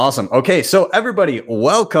Awesome. Okay, so everybody,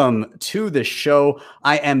 welcome to the show.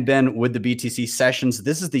 I am Ben with the BTC Sessions.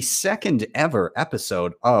 This is the second ever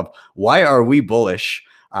episode of Why Are We Bullish?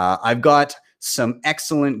 I've got some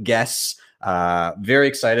excellent guests. Very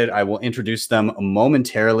excited. I will introduce them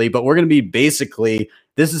momentarily, but we're going to be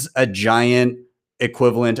this is a giant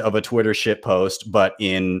equivalent of a Twitter shit post, but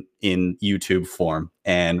in YouTube form.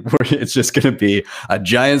 And it's just going to be a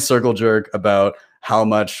giant circle jerk about how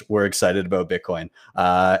much we're excited about Bitcoin.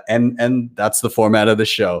 And that's the format of the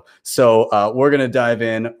show. So we're going to dive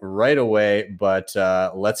in right away, but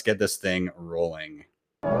let's get this thing rolling.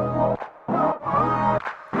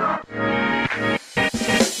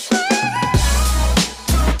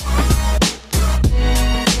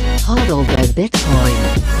 Hodl the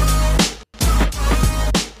Bitcoin.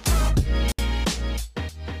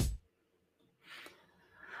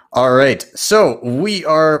 All right, so we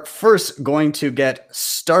are first going to get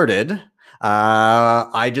started.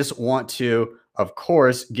 I just want to, of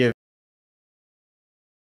course, give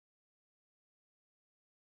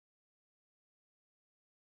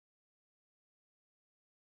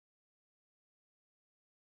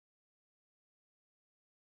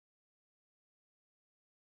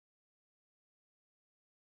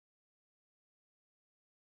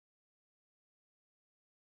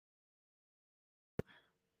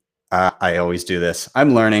I always do this.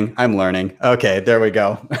 I'm learning. Okay, there we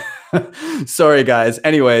go. Sorry, guys.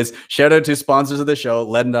 Anyways, shout out to sponsors of the show,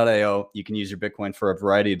 Ledn.io. You can use your Bitcoin for a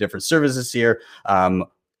variety of different services here.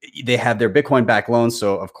 They have their Bitcoin backed loans.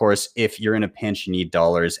 So, of course, if you're in a pinch, you need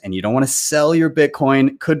dollars and you don't want to sell your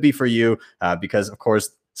Bitcoin, could be for you because, of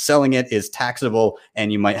course, selling it is taxable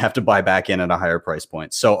and you might have to buy back in at a higher price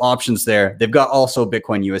point. So options there. They've got also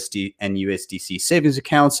Bitcoin USD and USDC savings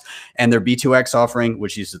accounts and their B2X offering,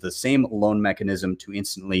 which uses the same loan mechanism to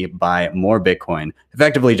instantly buy more Bitcoin,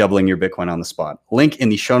 effectively doubling your Bitcoin on the spot. Link in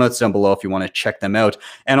the show notes down below if you want to check them out.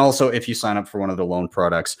 And also if you sign up for one of the loan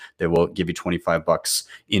products, they will give you $25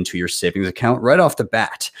 into your savings account right off the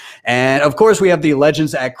bat. And of course, we have the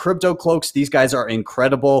legends at Crypto Cloaks. These guys are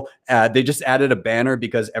incredible. They just added a banner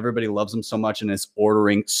because everybody loves them so much and is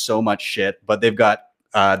ordering so much shit, but they've got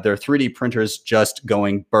their 3D printers just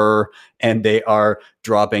going burr, and they are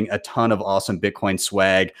dropping a ton of awesome Bitcoin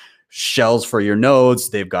swag, shells for your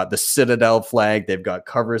nodes. They've got the Citadel flag. They've got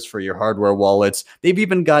covers for your hardware wallets. They've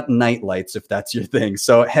even got night lights if that's your thing.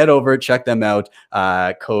 So head over, check them out.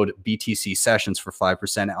 Code BTC Sessions for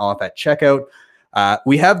 5% off at checkout.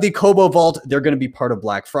 We have the Kobo Vault. They're going to be part of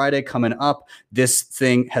Black Friday coming up. This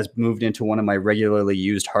thing has moved into one of my regularly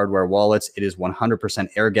used hardware wallets. It is 100%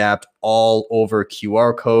 air gapped, all over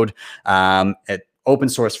QR code, open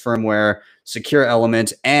source firmware, secure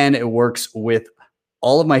element, and it works with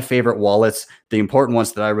all of my favorite wallets. The important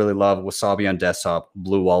ones that I really love: Wasabi on desktop,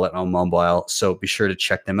 Blue Wallet on mobile. So be sure to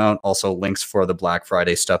check them out. Also links for the Black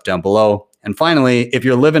Friday stuff down below. And finally, if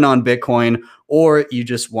you're living on Bitcoin or you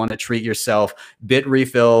just want to treat yourself,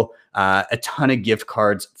 Bitrefill, a ton of gift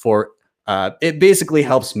cards for it basically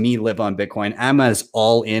helps me live on Bitcoin. I'm as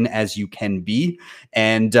all in as you can be.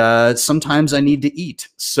 And sometimes I need to eat.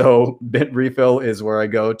 So Bitrefill is where I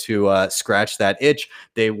go to scratch that itch.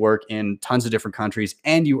 They work in tons of different countries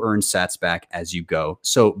and you earn sats back as you go.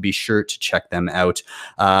 So be sure to check them out.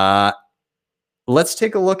 Let's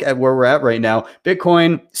take a look at where we're at right now.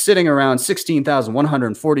 Bitcoin sitting around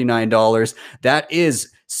 $16,149. That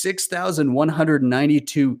is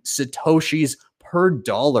 6,192 Satoshis per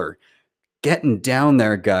dollar. Getting down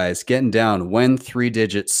there, guys. Getting down. When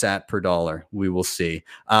 3-digit sat per dollar, we will see.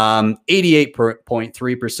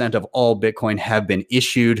 88.3% of all Bitcoin have been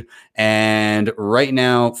issued. And right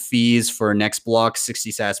now, fees for next block,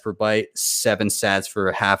 60 sats per byte, 7 sats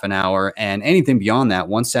for half an hour, and anything beyond that,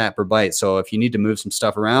 1 sat per byte. So if you need to move some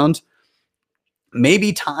stuff around, maybe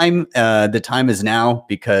the time is now,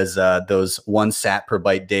 because those 1 sat per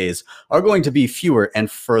byte days are going to be fewer and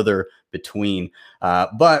further between.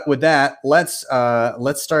 But with that, let's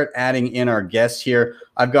start adding in our guests here.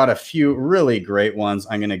 I've got a few really great ones.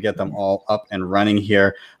 I'm going to get them all up and running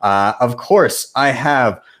here. Of course, I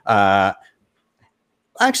have.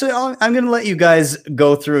 Actually, I'm going to let you guys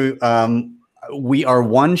go through. We are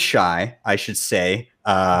one shy, I should say.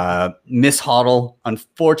 Miss Hodl,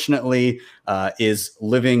 unfortunately, is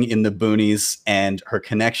living in the boonies and her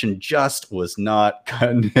connection just was not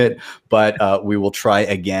cutting it, but we will try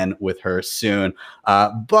again with her soon.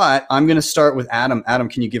 But I'm going to start with Adam. Adam,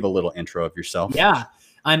 can you give a little intro of yourself? Yeah,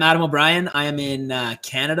 I'm Adam O'Brien. I am in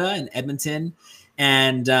Canada, in Edmonton,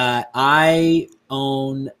 and I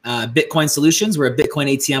own Bitcoin Solutions. We're a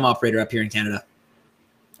Bitcoin ATM operator up here in Canada.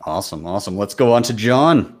 Awesome. Awesome. Let's go on to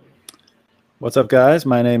John. What's up, guys?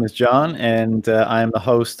 My name is John, and I am the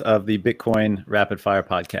host of the Bitcoin Rapid Fire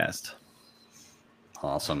podcast.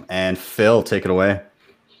 Awesome. And Phil, take it away.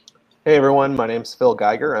 Hey, everyone. My name's Phil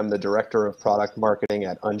Geiger. I'm the Director of Product Marketing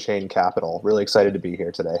at Unchained Capital. Really excited to be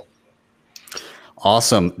here today.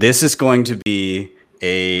 Awesome. This is going to be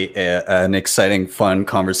an exciting, fun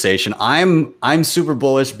conversation. I'm super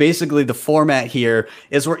bullish. Basically, the format here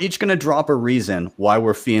is we're each going to drop a reason why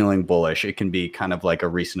we're feeling bullish. It can be kind of like a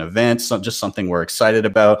recent event, so just something we're excited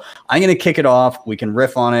about. I'm going to kick it off. We can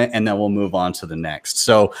riff on it, and then we'll move on to the next.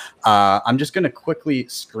 So I'm just going to quickly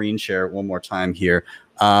screen share it one more time here.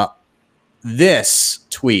 This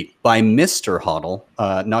tweet by Mr. Hodl,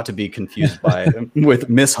 not to be confused with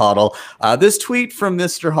Miss Hodl. This tweet from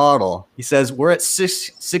Mr. Hodl, he says, "We're at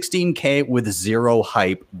 16K with zero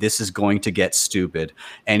hype. This is going to get stupid."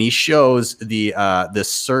 And he shows the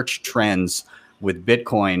search trends with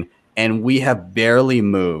Bitcoin, and we have barely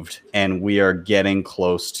moved, and we are getting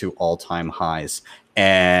close to all-time highs.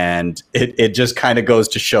 And it just kind of goes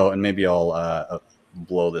to show, and maybe I'll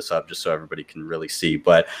blow this up just so everybody can really see,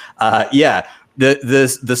 but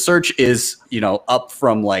the search is up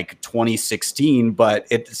from like 2016, but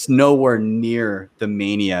it's nowhere near the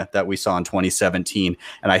mania that we saw in 2017.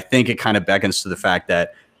 And I think it kind of beckons to the fact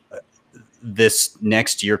that this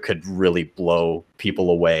next year could really blow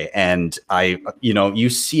people away. And you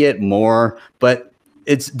see it more, but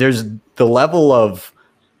there's the level of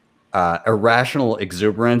irrational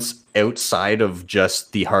exuberance outside of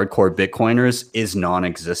just the hardcore Bitcoiners is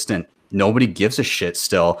non-existent. Nobody gives a shit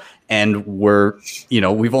still. And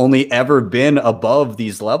we've only ever been above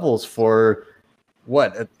these levels for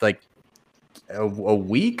what, like a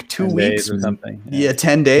week, 2 weeks or something. Yeah,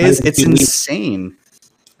 10 days. It's insane.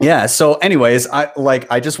 Yeah. So anyways,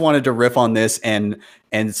 I just wanted to riff on this and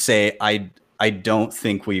say, I don't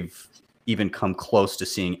think we've even come close to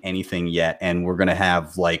seeing anything yet. And we're going to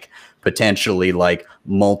have like potentially like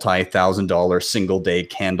multi-$1,000 single day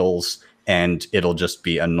candles, and it'll just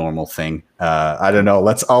be a normal thing. I don't know.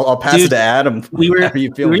 I'll pass it to Adam. We were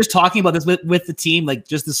just talking about this with the team, like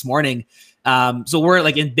just this morning. So we're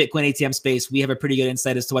like in Bitcoin ATM space. We have a pretty good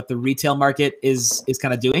insight as to what the retail market is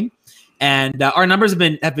kind of doing. And our numbers have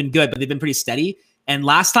been good, but they've been pretty steady. And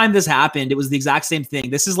last time this happened, it was the exact same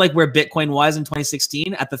thing. This is like where Bitcoin was in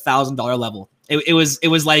 2016 at the $1,000 level. It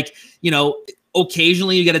was like,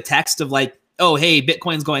 occasionally you get a text of like, oh, hey,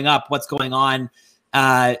 Bitcoin's going up. What's going on?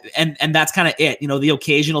 And that's kind of it. The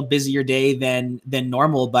occasional busier day than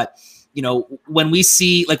normal. But when we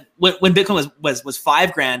see like when Bitcoin was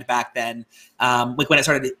 $5,000 back then, like when it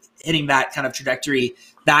started hitting that kind of trajectory,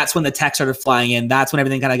 that's when the tech started flying in. That's when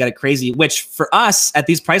everything kind of got crazy, which for us at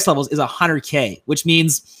these price levels is 100K, which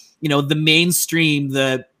means, the mainstream,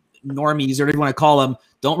 the normies, or whatever you want to call them,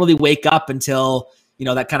 don't really wake up until,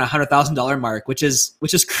 that kind of $100,000 mark, which is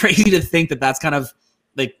crazy to think that that's kind of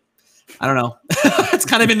like, I don't know. It's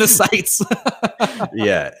kind of in the sights.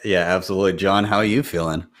 Yeah, absolutely. John, how are you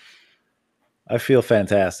feeling? I feel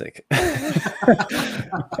fantastic.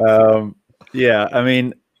 Yeah, I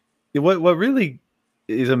mean, what really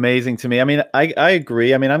is amazing to me, I mean, I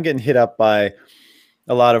agree. I mean, I'm getting hit up by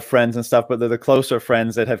a lot of friends and stuff, but they're the closer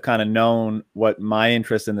friends that have kind of known what my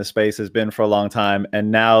interest in the space has been for a long time.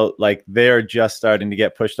 And now like they're just starting to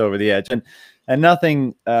get pushed over the edge. And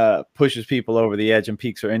nothing pushes people over the edge and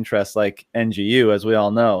piques their interest like NGU, as we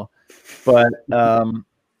all know. But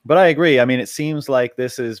I agree. I mean, it seems like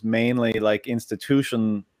this is mainly like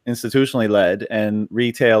institutionally led, and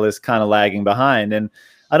retail is kind of lagging behind. And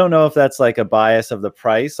I don't know if that's like a bias of the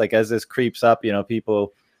price. Like as this creeps up,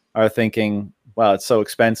 people are thinking, wow, it's so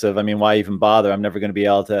expensive. I mean, why even bother? I'm never going to be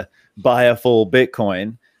able to buy a full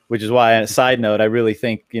Bitcoin. Which is why, on a side note, I really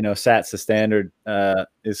think Sats the standard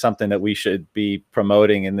is something that we should be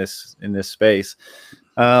promoting in this space.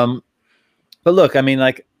 But look, I mean,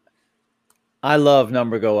 like, I love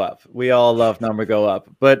number go up. We all love number go up.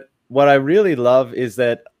 But what I really love is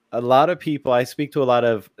that a lot of people, I speak to a lot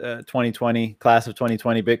of 2020 class of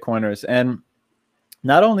 2020 Bitcoiners, and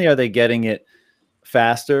not only are they getting it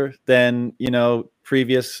faster than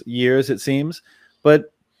previous years, it seems,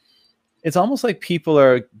 but it's almost like people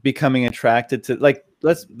are becoming attracted to like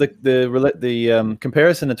the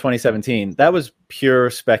comparison to 2017. That was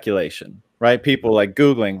pure speculation, right? People like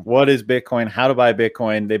Googling, what is Bitcoin? How to buy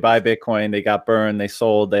Bitcoin? They buy Bitcoin. They got burned. They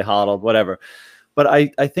sold. They hodled. Whatever. But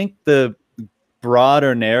I think the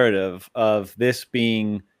broader narrative of this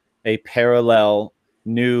being a parallel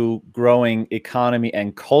new growing economy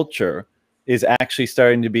and culture is actually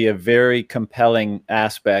starting to be a very compelling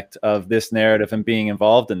aspect of this narrative and being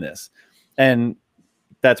involved in this. And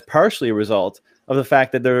that's partially a result of the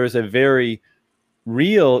fact that there is a very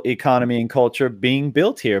real economy and culture being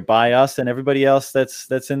built here by us and everybody else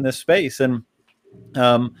that's in this space. And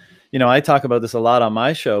I talk about this a lot on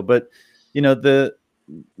my show, but the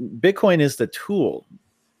Bitcoin is the tool.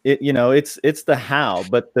 It's the how,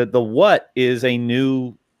 but the what is a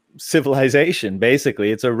new civilization.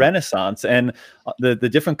 Basically, it's a renaissance, and the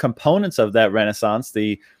different components of that renaissance,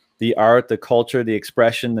 the art, the culture, the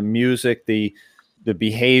expression, the music, the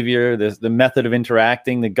behavior, the method of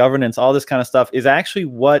interacting, the governance, all this kind of stuff is actually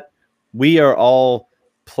what we are all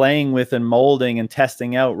playing with and molding and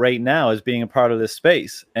testing out right now as being a part of this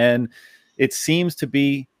space. And it seems to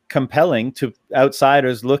be compelling to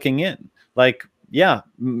outsiders looking in. Like, yeah,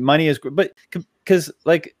 money is good, but because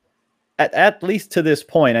like at least to this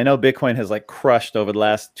point, I know Bitcoin has like crushed over the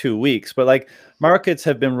last 2 weeks, but like markets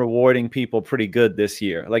have been rewarding people pretty good this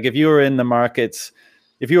year. Like if you were in the markets,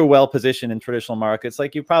 if you were well positioned in traditional markets,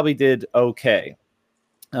 like you probably did okay.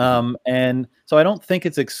 And so I don't think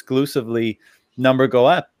it's exclusively number go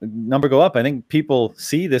up. I think people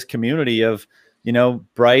see this community of,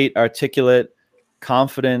 bright, articulate,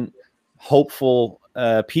 confident, hopeful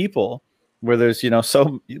people where there's,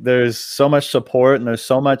 there's so much support and there's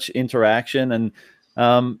so much interaction,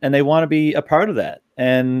 and they want to be a part of that.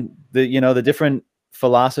 And the different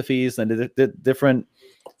philosophies and the different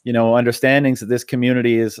understandings that this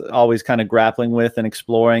community is always kind of grappling with and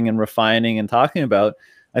exploring and refining and talking about,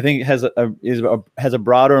 I think has a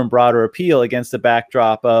broader and broader appeal against the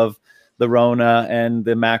backdrop of the Rona and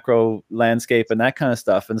the macro landscape and that kind of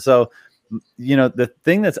stuff. And so, the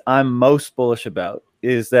thing that I'm most bullish about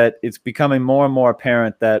is that it's becoming more and more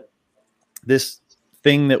apparent that this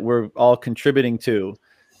thing that we're all contributing to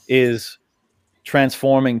is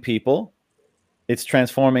transforming people. It's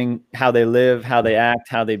transforming how they live, how they act,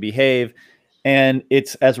 how they behave. And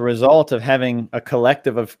it's as a result of having a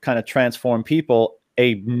collective of kind of transformed people,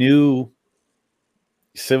 a new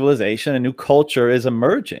civilization, a new culture is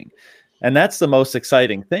emerging. And that's the most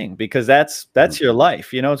exciting thing, because that's your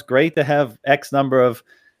life. It's great to have X number of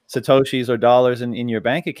Satoshis or dollars in your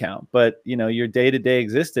bank account, but your day-to-day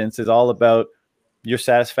existence is all about your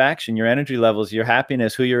satisfaction, your energy levels, your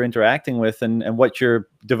happiness, who you're interacting with, and what you're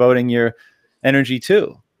devoting your energy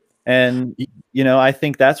to. And I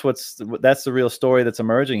think that's the real story that's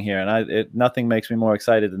emerging here, and nothing makes me more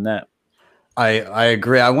excited than that. I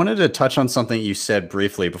agree. I wanted to touch on something you said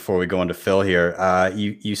briefly before we go into Phil here.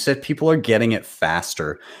 You said people are getting it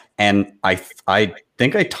faster, and I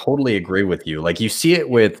think I totally agree with you. Like you see it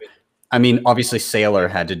with, obviously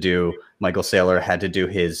Michael Saylor had to do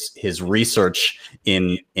his research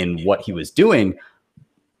in what he was doing,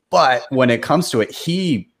 but when it comes to it,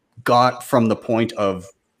 he got from the point of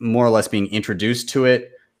more or less being introduced to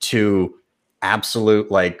it to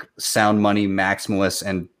absolute like sound money maximalist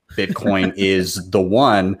and Bitcoin is the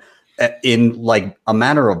one in like a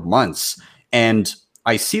matter of months. And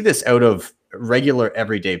I see this out of regular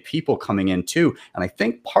everyday people coming in too. And I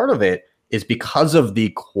think part of it is because of the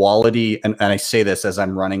quality, and I say this as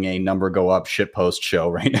I'm running a number go up shitpost show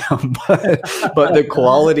right now, but the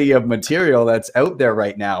quality of material that's out there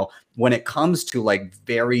right now, when it comes to like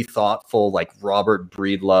very thoughtful, like Robert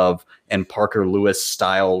Breedlove and Parker Lewis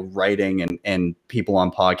style writing and people on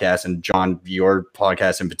podcasts, and John, your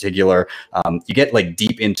podcast in particular, you get like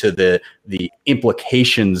deep into the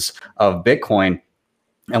implications of Bitcoin.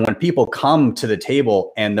 And when people come to the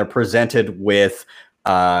table and they're presented with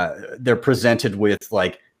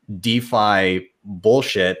like DeFi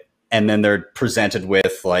bullshit, and then they're presented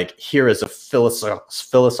with like, here is a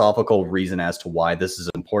philosophical reason as to why this is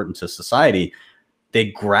important to society, they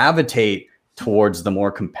gravitate towards the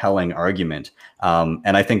more compelling argument.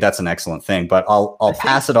 And I think that's an excellent thing, but I'll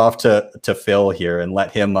pass it off to Phil here and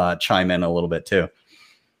let him chime in a little bit too.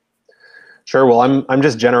 Sure. Well, I'm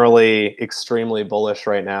just generally extremely bullish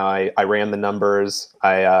right now. I ran the numbers.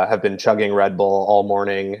 I have been chugging Red Bull all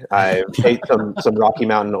morning. I ate some Rocky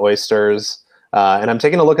Mountain oysters, and I'm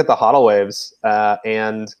taking a look at the HODL waves.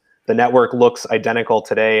 And the network looks identical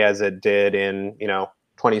today as it did in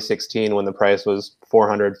 2016 when the price was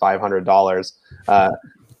 $400, $500.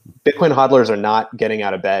 Bitcoin hodlers are not getting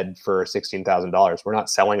out of bed for $16,000. We're not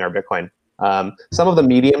selling our Bitcoin. Some of the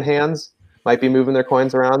medium hands might be moving their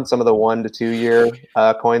coins around. Some of the 1 to 2 year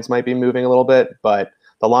coins might be moving a little bit, but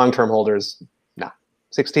the long-term holders, no.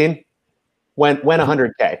 16 went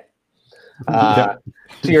 100K. To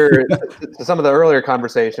some of the earlier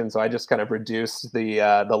conversations, so I just kind of reduced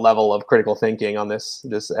the level of critical thinking on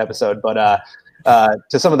this episode. But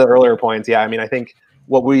to some of the earlier points, yeah, I think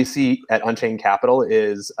what we see at Unchained Capital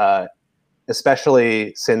is,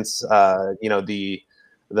 especially since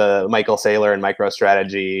the Michael Saylor and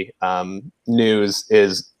MicroStrategy news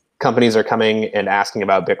is companies are coming and asking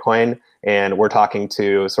about Bitcoin, and we're talking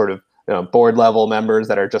to sort of board level members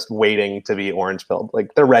that are just waiting to be orange pilled.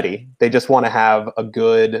 Like, they're ready. They just want to have a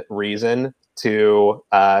good reason to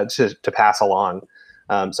pass along.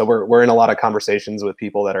 So we're in a lot of conversations with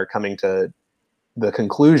people that are coming to the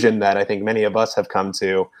conclusion that I think many of us have come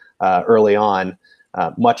to early on,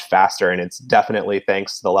 much faster. And it's definitely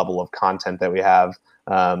thanks to the level of content that we have.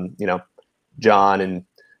 John and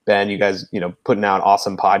Ben, you guys, putting out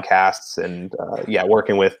awesome podcasts, and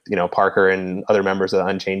working with, Parker and other members of the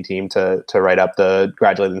Unchained team to write up the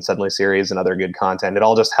Gradually Then Suddenly series and other good content. It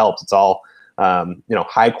all just helps. It's all,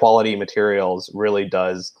 high quality materials really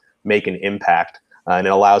does make an impact, and it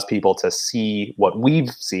allows people to see what we've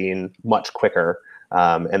seen much quicker,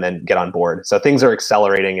 and then get on board. So things are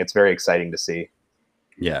accelerating. It's very exciting to see.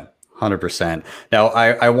 Yeah. 100%. Now,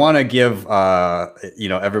 I want to give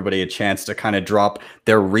everybody a chance to kind of drop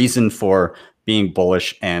their reason for being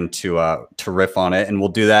bullish and to riff on it, and we'll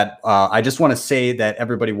do that. I just want to say that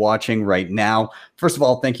everybody watching right now, first of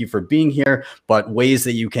all, thank you for being here. But ways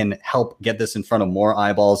that you can help get this in front of more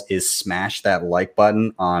eyeballs is smash that like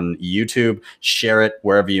button on YouTube, share it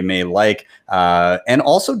wherever you may like, and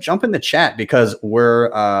also jump in the chat, because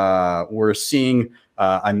we're seeing.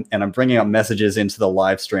 I'm bringing up messages into the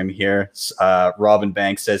live stream here. Robin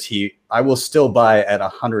Banks says I will still buy at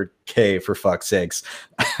 100K for fuck's sakes.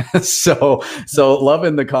 so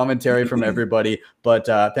loving the commentary from everybody. But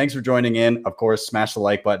thanks for joining in. Of course, smash the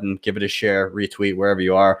like button, give it a share, retweet wherever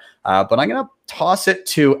you are. But I'm gonna toss it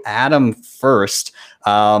to Adam first,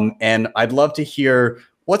 and I'd love to hear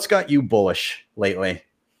what's got you bullish lately.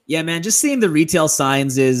 Yeah, man, just seeing the retail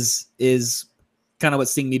signs is kind of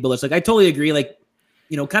what's seeing me bullish. Like, I totally agree. Like,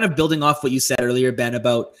 kind of building off what you said earlier, Ben,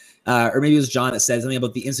 about, or maybe it was John that said something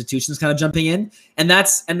about the institutions kind of jumping in. And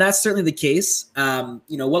that's certainly the case.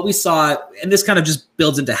 What we saw, and this kind of just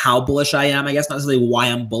builds into how bullish I am, I guess, not necessarily why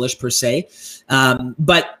I'm bullish per se.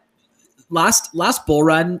 But last bull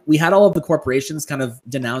run, we had all of the corporations kind of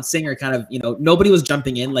denouncing, or kind of, nobody was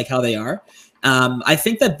jumping in like how they are. I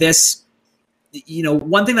think that this,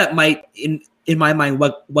 one thing that might, in my mind,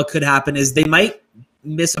 what could happen is they might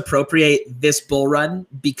misappropriate this bull run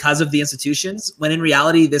because of the institutions, when in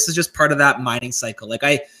reality this is just part of that mining cycle. Like,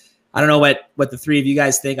 I don't know what the three of you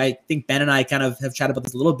guys think. I think Ben and I kind of have chatted about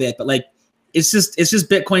this a little bit, but like, it's just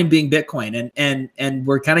Bitcoin being Bitcoin, and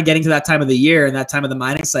we're kind of getting to that time of the year and that time of the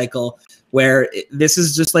mining cycle where this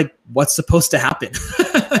is just like what's supposed to happen.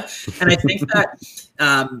 And I think that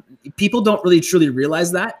people don't really truly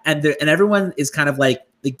realize that, and everyone is kind of like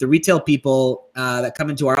the retail people that come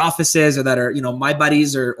into our offices, or that are, my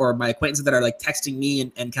buddies or my acquaintances that are like texting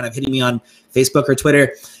me and kind of hitting me on Facebook or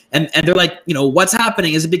Twitter. And they're like, what's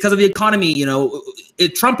happening? Is it because of the economy?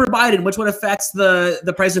 Trump or Biden, which one affects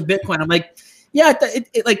the price of Bitcoin? I'm like, yeah,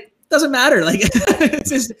 it like doesn't matter. Like,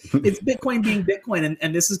 it's Bitcoin being Bitcoin.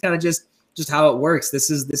 And this is kind of just how it works.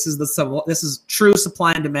 This is true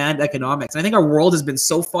supply and demand economics. And I think our world has been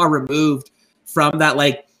so far removed from that,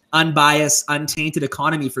 like, unbiased, untainted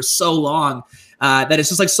economy for so long that it's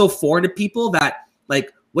just like so foreign to people that,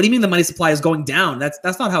 like, what do you mean the money supply is going down?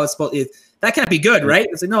 That's not how it's supposed to. That can't be good, right?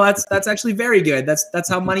 It's like, no, that's actually very good. That's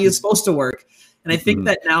how money is supposed to work. And I think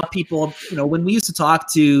that now people, when we used to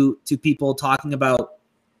talk to people talking about,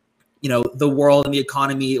 the world and the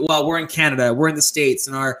economy, well, we're in Canada, we're in the States,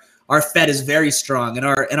 and our Fed is very strong, and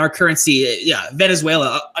our currency,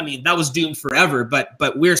 Venezuela, I mean, that was doomed forever,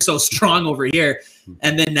 but we're so strong over here.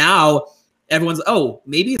 And then now everyone's, oh,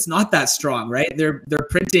 maybe it's not that strong, right? They're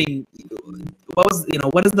printing,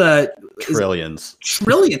 what is the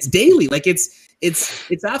trillions daily. Like,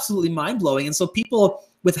 it's absolutely mind blowing. And so people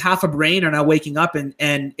with half a brain are now waking up, and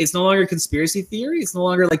it's no longer conspiracy theory. It's no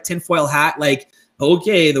longer like tinfoil hat, like,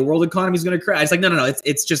 okay, the world economy is going to crash. It's like, no,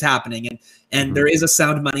 it's just happening. And there is a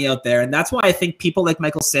sound money out there. And that's why I think people like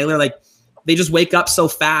Michael Saylor, like, they just wake up so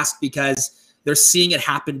fast because they're seeing it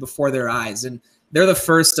happen before their eyes. And they're the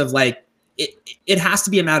first of, like, it has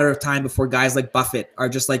to be a matter of time before guys like Buffett are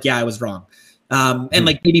just like, yeah, I was wrong. And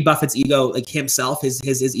like, maybe Buffett's ego, like himself,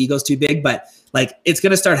 his ego's too big, but like, it's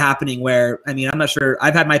going to start happening where, I mean, I'm not sure.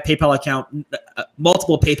 I've had my PayPal account,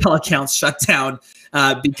 multiple PayPal accounts shut down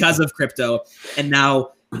because of crypto. And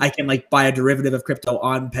now I can like buy a derivative of crypto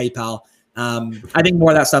on PayPal. I think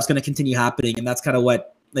more of that stuff's going to continue happening. And that's kind of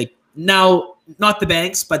what, like, now, not the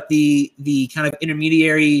banks, but the kind of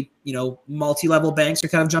intermediary, multi-level banks are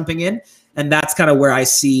kind of jumping in. And that's kind of where I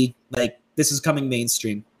see, like, this is coming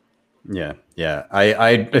mainstream. Yeah.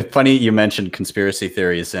 It's funny you mentioned conspiracy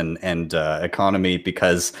theories and economy,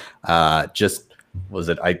 because I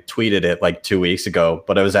tweeted it like 2 weeks ago,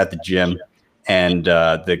 but I was at the gym and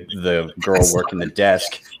the girl working the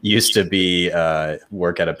desk used to be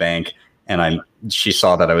work at a bank, and she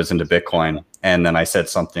saw that I was into Bitcoin, and then I said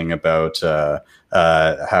something about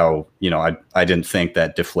how I didn't think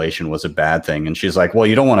that deflation was a bad thing, and she's like, "Well,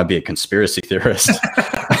 you don't want to be a conspiracy theorist."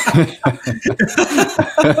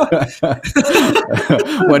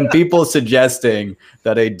 When people suggesting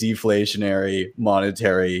that a deflationary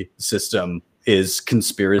monetary system is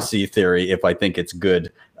conspiracy theory, if I think it's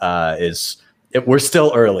good, we're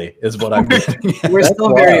still early, is what I'm getting. We're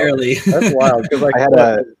still very early. That's wild, because like I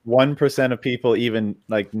had 1% of people even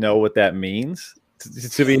like know what that means.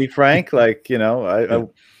 To be frank, like I'm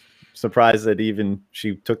surprised that even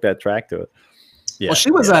she took that track to it. Yeah. Well,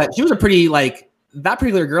 she was a pretty like. That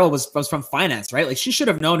particular girl was from finance, right? Like she should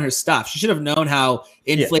have known her stuff. She should have known how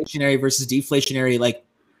inflationary versus deflationary, like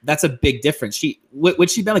that's a big difference. Would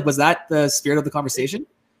she been like, was that the spirit of the conversation?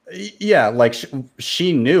 Yeah, like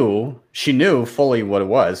she knew fully what it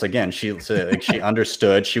was. Again, she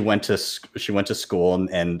understood. She went to school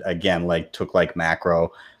and again like took like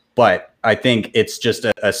macro, but I think it's just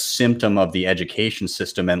a symptom of the education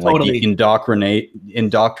system and like the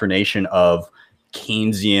indoctrination of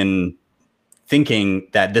Keynesian thinking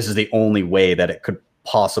that this is the only way that it could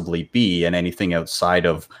possibly be, and anything outside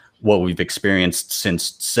of what we've experienced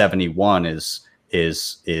since 71 is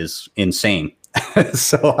insane.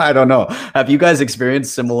 So I don't know. Have you guys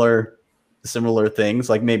experienced similar things?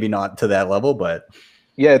 Like maybe not to that level, but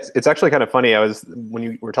Yeah, it's actually kind of funny. When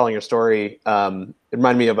you were telling your story, it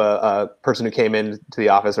reminded me of a person who came into the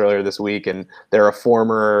office earlier this week, and they're a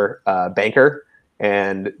former banker,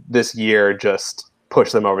 and this year just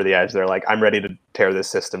push them over the edge. They're like, I'm ready to tear this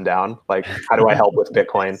system down. Like, how do I help with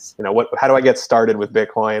Bitcoin? How do I get started with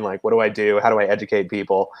Bitcoin? Like, what do I do? How do I educate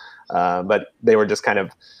people? But they were just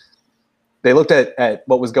they looked at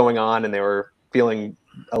what was going on, and they were feeling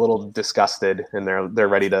a little disgusted, and they're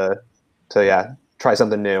ready to try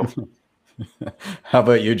something new. How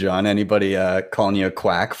about you, John? Anybody calling you a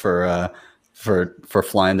quack for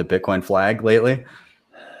flying the Bitcoin flag lately?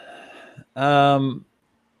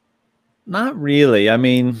 Not really. I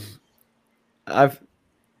mean, I've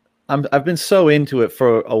been so into it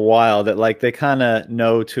for a while that like they kind of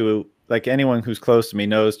know to, like, anyone who's close to me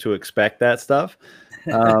knows to expect that stuff.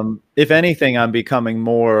 If anything, I'm becoming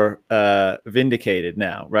more vindicated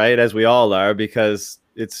now, right? As we all are, because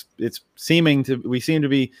we seem to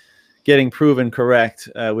be getting proven correct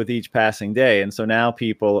with each passing day. And so now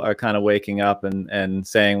people are kind of waking up and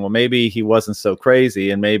saying, well, maybe he wasn't so crazy,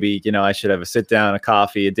 and maybe, I should have a sit down, a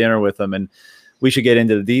coffee, a dinner with him, and we should get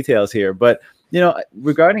into the details here. But,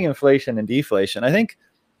 regarding inflation and deflation, I think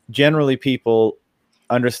generally people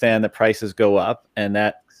understand that prices go up and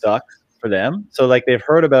that sucks for them. So like they've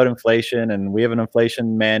heard about inflation, and we have an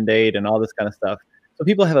inflation mandate and all this kind of stuff. So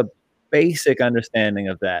people have a basic understanding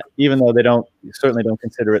of that, even though they certainly don't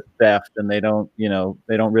consider it theft, and they don't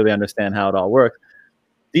really understand how it all works.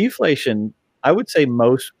 Deflation, I would say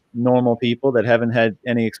most normal people that haven't had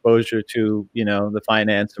any exposure to, the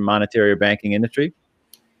finance or monetary or banking industry,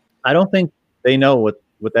 I don't think they know what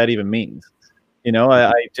that even means.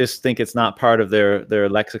 I just think it's not part of their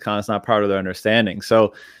lexicon. It's not part of their understanding.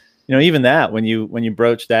 So, even that, when you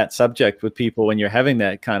broach that subject with people, when you're having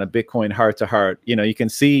that kind of Bitcoin heart to heart, you can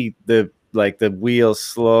see the wheels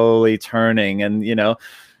slowly turning, and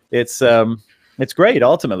it's great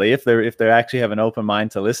ultimately if they actually have an open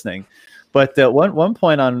mind to listening. But one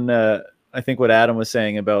point on I think what Adam was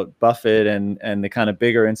saying about Buffett and the kind of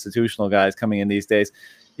bigger institutional guys coming in these days,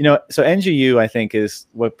 so NGU I think is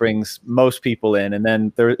what brings most people in, and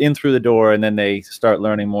then they're in through the door, and then they start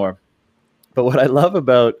learning more. But what I love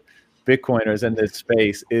about Bitcoiners in this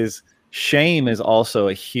space is shame is also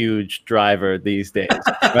a huge driver these days,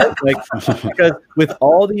 right? Like, because with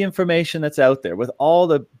all the information that's out there, with all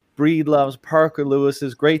the Breedloves, Parker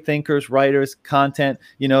Lewis's, great thinkers, writers, content,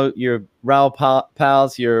 your Raoul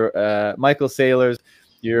Pals, your Michael Saylors,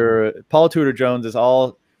 your Paul Tudor Jones is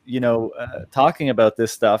all, talking about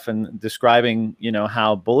this stuff and describing,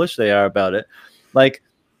 how bullish they are about it. Like,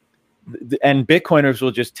 and Bitcoiners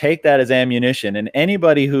will just take that as ammunition, and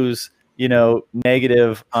anybody who's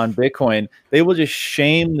negative on Bitcoin, they will just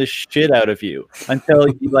shame the shit out of you until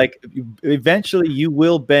eventually you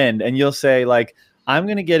will bend, and you'll say like, I'm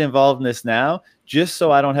going to get involved in this now just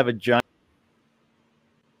so I don't have a giant.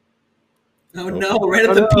 Oh no, right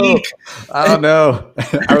at the peak. Oh no.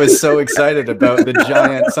 I was so excited about the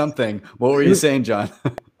giant something. What were you saying, John?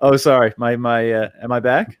 Oh, sorry. My am I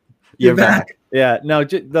back? You're back. Yeah, no,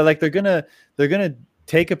 like they're gonna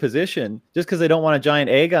take a position just because they don't want a giant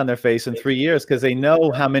egg on their face in 3 years, because they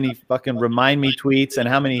know how many fucking remind me tweets and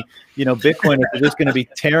how many, Bitcoiners are just going to be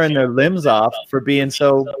tearing their limbs off for being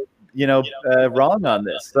so, wrong on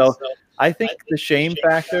this. So I think the shame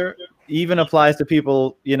factor even applies to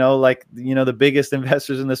people, the biggest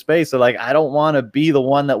investors in the space. So like, I don't want to be the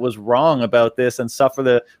one that was wrong about this and suffer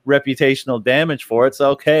the reputational damage for it. So,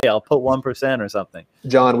 okay, I'll put 1% or something.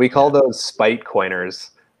 John, we call those spite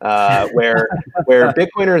coiners, where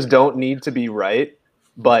Bitcoiners don't need to be right,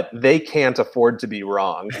 but they can't afford to be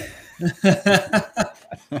wrong.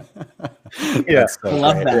 Yeah, I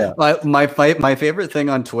love that. Yeah. My favorite thing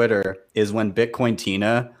on Twitter is when Bitcoin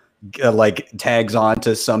Tina tags on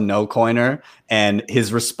to some no coiner, and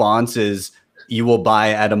his response is, "You will buy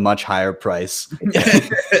at a much higher price."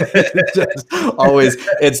 Always,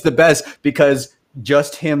 it's the best, because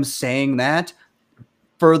just him saying that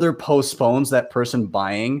further postpones that person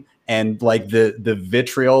buying, and like the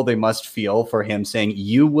vitriol they must feel for him saying,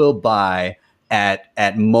 "You will buy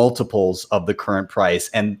at multiples of the current price,"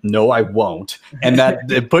 and no, I won't. And that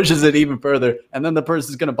it pushes it even further. And then the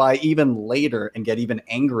person's going to buy even later and get even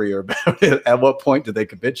angrier about it. At what point do they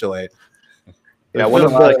capitulate? Yeah, one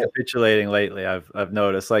of a lot of capitulating lately. I've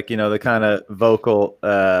noticed, like, the kind of vocal,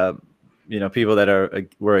 people that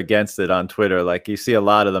were against it on Twitter. Like, you see a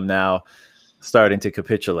lot of them now starting to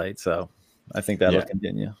capitulate. So I think that'll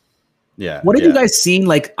continue. Yeah. What have you guys seen?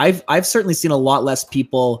 Like, I've certainly seen a lot less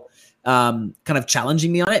people kind of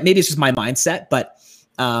challenging me on it. Maybe it's just my mindset, but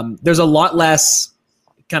there's a lot less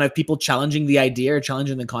kind of people challenging the idea or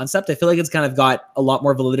challenging the concept. I feel like it's kind of got a lot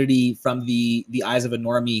more validity from the eyes of a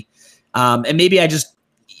normie. And maybe I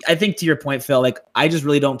think, to your point, Phil, like, I just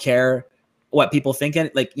really don't care what people think.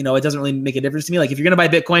 And like, it doesn't really make a difference to me. Like, if you're going to buy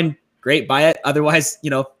Bitcoin, great, buy it. Otherwise,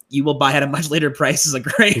 you will buy at a much later price. Is like,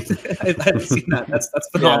 great. I've seen that. That's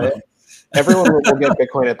phenomenal. Yeah. Everyone will get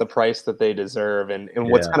Bitcoin at the price that they deserve. And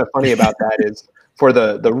what's kind of funny about that is, for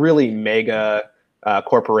the really mega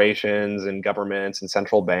corporations and governments and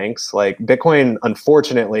central banks, like, Bitcoin,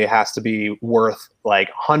 unfortunately, has to be worth like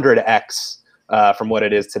 100x from what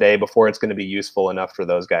it is today before it's going to be useful enough for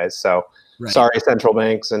those guys. So sorry, central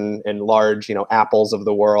banks and large, Apples of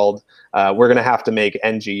the world. We're going to have to make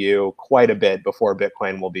NGU quite a bit before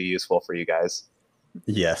Bitcoin will be useful for you guys.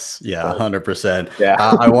 Yes. Yeah. 100%. Yeah.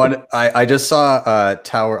 I just saw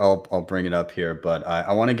Tower. I'll bring it up here, but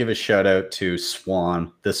I want to give a shout out to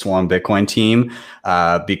Swan, the Swan Bitcoin team,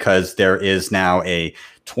 because there is now a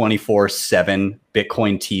 24/7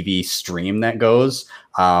 Bitcoin TV stream that goes.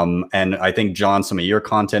 And I think, John, some of your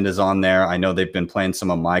content is on there. I know they've been playing some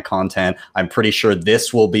of my content. I'm pretty sure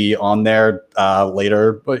this will be on there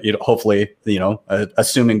later, but hopefully,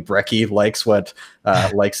 assuming Brecky likes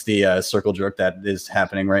likes the circle jerk that is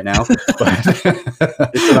happening right now. But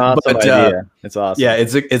it's an awesome idea. It's awesome. Yeah,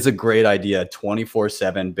 it's a great idea.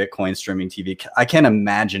 24/7 Bitcoin streaming TV. I can't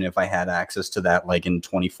imagine if I had access to that like in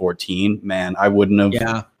 2014. Man, I wouldn't have.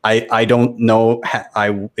 Yeah. I don't know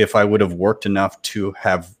if I would have worked enough to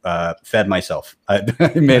have fed myself. I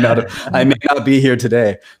may not be here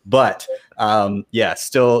today, but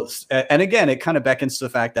still. And again, it kind of beckons to the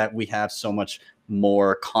fact that we have so much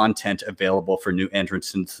more content available for new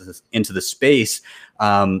entrants into the space.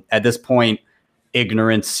 At this point,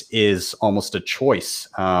 ignorance is almost a choice,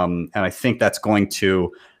 and I think that's going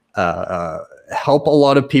to help a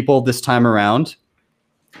lot of people this time around,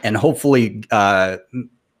 and hopefully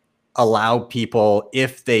allow people,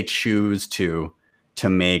 if they choose to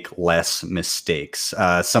make less mistakes.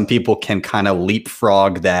 Some people can kind of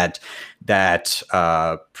leapfrog that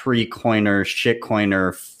pre-coiner,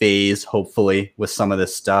 shitcoiner phase, hopefully, with some of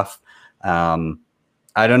this stuff. I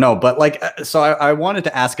don't know, but like, so I wanted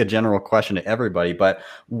to ask a general question to everybody, but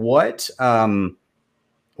what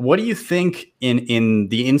do you think in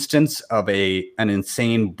the instance of an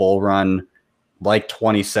insane bull run like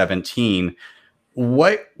 2017,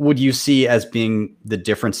 what would you see as being the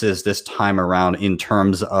differences this time around in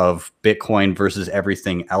terms of Bitcoin versus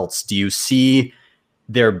everything else? Do you see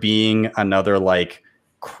there being another like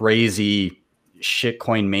crazy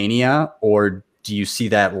shitcoin mania, or do you see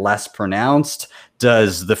that less pronounced?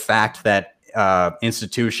 Does the fact that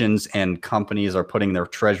institutions and companies are putting their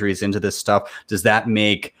treasuries into this stuff, does that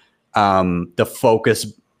make the focus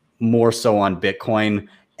more so on Bitcoin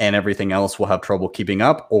and everything else will have trouble keeping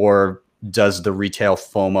up? Or does the retail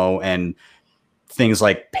FOMO and things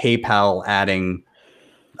like PayPal adding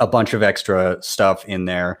a bunch of extra stuff in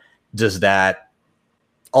there, does that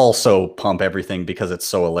also pump everything because it's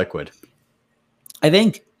so illiquid? I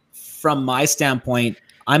think from my standpoint,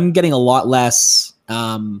 I'm getting a lot less,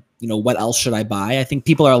 what else should I buy? I think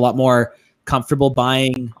people are a lot more comfortable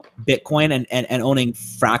buying Bitcoin and owning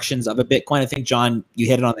fractions of a Bitcoin. I think, John, you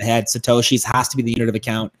hit it on the head. Satoshis has to be the unit of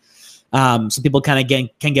account. So people kind of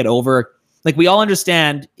can get over, like, we all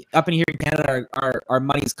understand up in here in Canada, our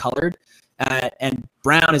money's colored, and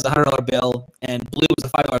brown is a $100 bill and blue is a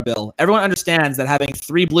 $5 bill. Everyone understands that having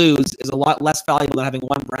 3 blues is a lot less valuable than having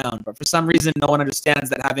 1 brown. But for some reason, no one understands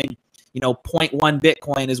that having, 0.1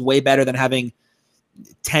 Bitcoin is way better than having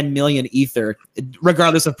 10 million Ether,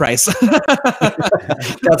 regardless of price.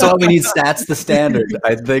 That's why we need stats the standard.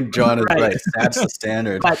 I think John is right. Stats the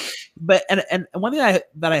standard. But one thing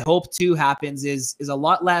that I hope too happens is a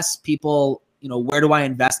lot less people, where do I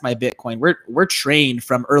invest my Bitcoin? We're trained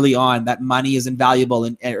from early on that money is invaluable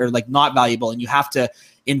or like not valuable, and you have to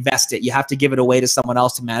invest it. You have to give it away to someone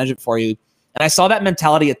else to manage it for you. And I saw that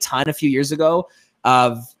mentality a ton a few years ago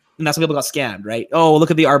and that's when people got scammed, right? Oh,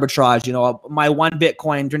 look at the arbitrage. My 1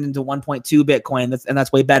 Bitcoin turned into 1.2 Bitcoin, and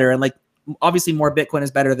that's way better. And like, obviously, more Bitcoin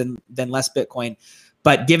is better than less Bitcoin,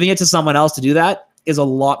 but giving it to someone else to do that is a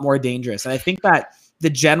lot more dangerous. And I think that the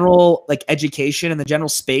general like education and the general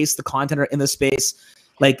space, the content in the space,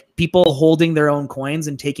 like people holding their own coins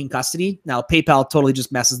and taking custody. Now, PayPal totally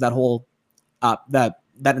just messes that whole that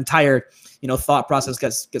entire thought process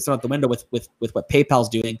gets thrown out the window with what PayPal's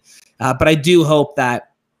doing. But I do hope that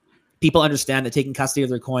people understand that taking custody of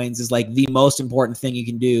their coins is like the most important thing you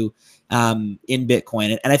can do in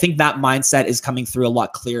Bitcoin. And I think that mindset is coming through a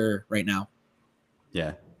lot clearer right now.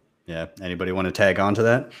 Yeah. Yeah. Anybody want to tag on to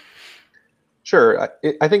that? Sure.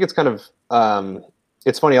 I think it's kind of,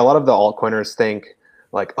 it's funny. A lot of the altcoiners think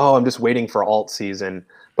like, oh, I'm just waiting for alt season,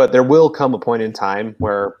 but there will come a point in time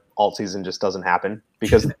where alt season just doesn't happen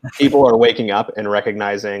because people are waking up and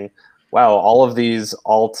recognizing, wow, all of these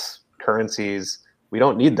alt currencies, we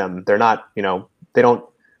don't need them. They're not, they don't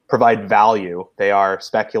provide value. They are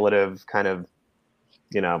speculative kind of,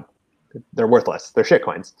 they're worthless. They're shit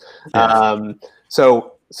coins. Yeah.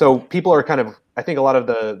 So people are kind of, I think a lot of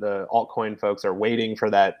the altcoin folks are waiting for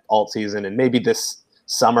that alt season, and maybe this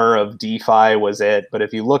summer of DeFi was it. But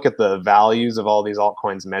if you look at the values of all these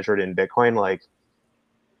altcoins measured in Bitcoin, like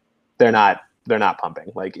they're not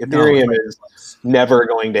pumping. Like Ethereum is never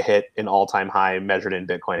going to hit an all-time high measured in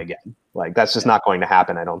Bitcoin again. Like that's just not going to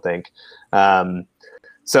happen, I don't think.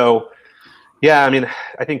 So yeah, I mean,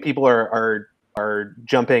 I think people are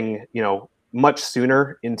jumping, much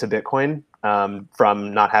sooner into Bitcoin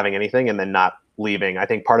from not having anything and then not leaving. I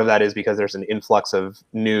think part of that is because there's an influx of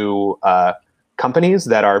new companies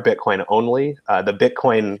that are Bitcoin only. The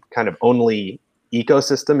Bitcoin kind of only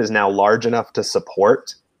ecosystem is now large enough to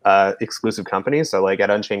support exclusive companies. So like at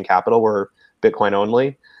Unchained Capital, we're Bitcoin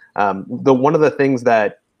only. One of the things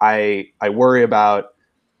that I worry about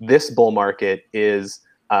this bull market is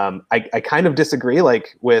I kind of disagree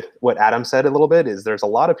like with what Adam said a little bit is there's a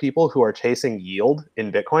lot of people who are chasing yield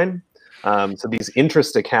in Bitcoin. So these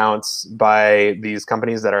interest accounts by these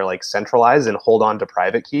companies that are like centralized and hold on to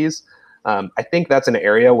private keys. I think that's an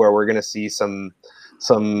area where we're going to see some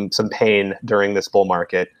pain during this bull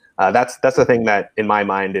market. That's the thing that in my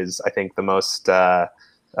mind is I think the most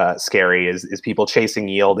scary is people chasing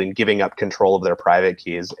yield and giving up control of their private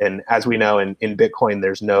keys. And as we know in Bitcoin,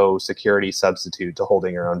 there's no security substitute to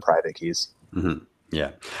holding your own private keys. Mm-hmm.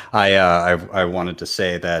 Yeah, I wanted to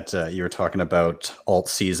say that you were talking about alt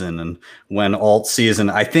season, and when alt season,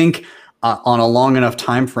 I think on a long enough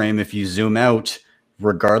time frame, if you zoom out,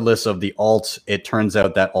 regardless of the alt, it turns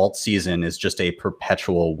out that alt season is just a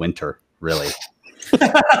perpetual winter, really.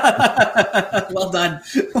 Well done.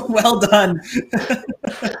 Well done.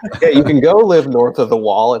 Yeah, you can go live north of the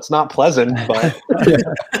wall. It's not pleasant, but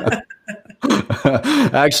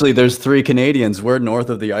actually, there's 3 Canadians. We're north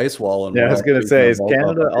of the ice wall. And yeah, I was going to say, is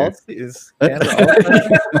Canada alt?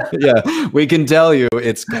 Yeah, we can tell you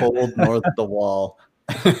it's cold north of the wall.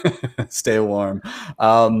 Stay warm.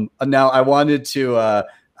 Now, I wanted to.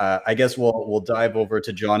 I guess we'll dive over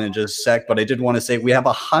to John in just a sec, but I did want to say we have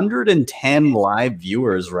 110 live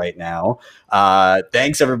viewers right now.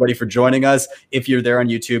 Thanks everybody for joining us. If you're there on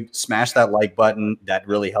YouTube, smash that like button. That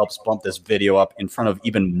really helps bump this video up in front of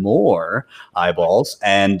even more eyeballs.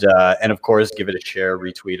 And of course, give it a share,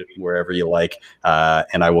 retweet it wherever you like.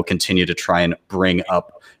 And I will continue to try and bring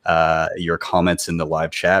up your comments in the live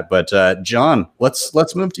chat. But John,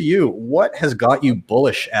 let's move to you. What has got you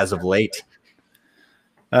bullish as of late?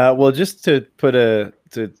 Well, just to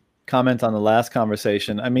comment on the last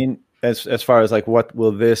conversation, I mean, as far as like what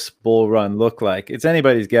will this bull run look like? It's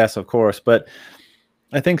anybody's guess, of course, but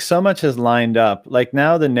I think so much has lined up. Like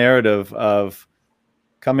now the narrative of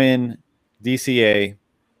come in, DCA,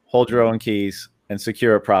 hold your own keys, and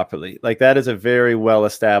secure it properly. Like that is a very well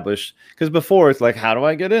established, because before it's like, how do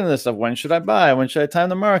I get into this stuff? When should I buy? When should I time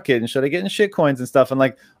the market? And should I get in shit coins and stuff? And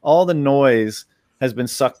like all the noise has been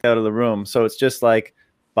sucked out of the room. So it's just like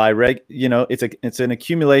it's an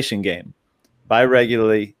accumulation game. Buy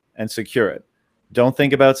regularly and secure it. Don't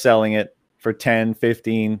think about selling it for 10,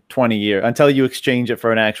 15, 20 years until you exchange it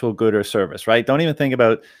for an actual good or service, right? Don't even think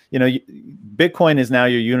about, Bitcoin is now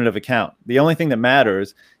your unit of account. The only thing that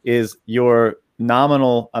matters is your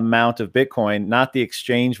nominal amount of Bitcoin, not the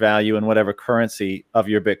exchange value in whatever currency of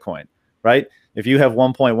your Bitcoin, right? If you have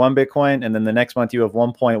 1.1 Bitcoin and then the next month you have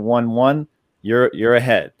 1.11, you're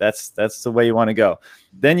ahead. That's the way you want to go.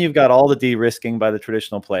 Then you've got all the de-risking by the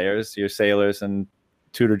traditional players, your Sailors and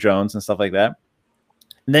Tudor Jones and stuff like that.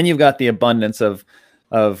 And then you've got the abundance of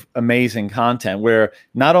amazing content where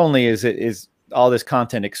not only is all this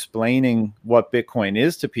content explaining what Bitcoin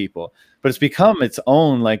is to people, but it's become its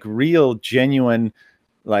own like real, genuine,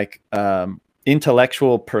 like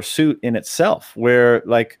intellectual pursuit in itself, where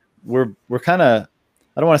like we're kind of,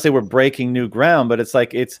 I don't want to say we're breaking new ground, but it's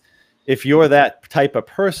like if you're that type of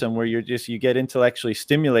person where you get intellectually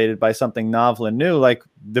stimulated by something novel and new, like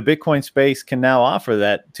the Bitcoin space can now offer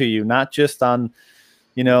that to you, not just on,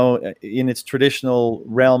 in its traditional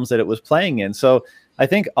realms that it was playing in. So I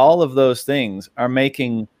think all of those things are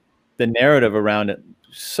making the narrative around it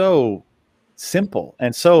so simple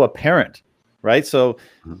and so apparent, right? So,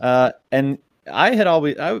 and I had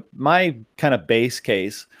always, my kind of base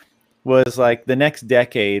case was like the next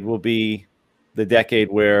decade will be the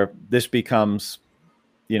decade where this becomes,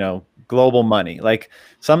 global money. Like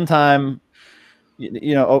sometime,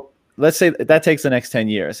 let's say that takes the next 10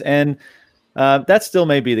 years. And that still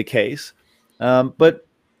may be the case. But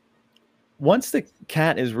once the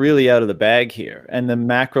cat is really out of the bag here and the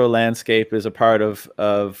macro landscape is a part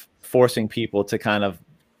of forcing people to kind of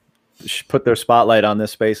put their spotlight on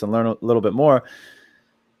this space and learn a little bit more,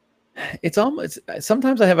 it's almost,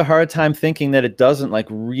 sometimes I have a hard time thinking that it doesn't like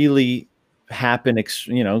really happen,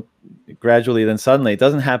 gradually, then suddenly. It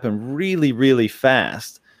doesn't happen really, really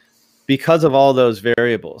fast because of all those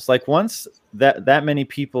variables. Like once that many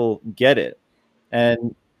people get it,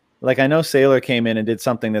 and like I know Sailor came in and did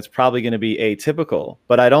something that's probably going to be atypical,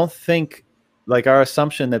 but I don't think like our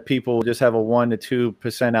assumption that people will just have a 1 to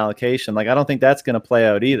 2% allocation, like I don't think that's going to play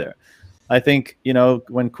out either. I think,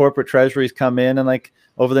 when corporate treasuries come in and like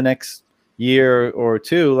over the next year or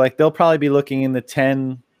two, like they'll probably be looking in the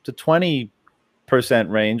 10 to 20%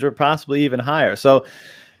 range or possibly even higher. So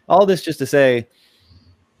all this just to say,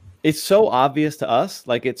 it's so obvious to us,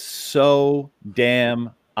 like it's so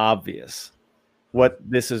damn obvious what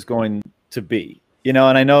this is going to be, and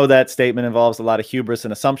I know that statement involves a lot of hubris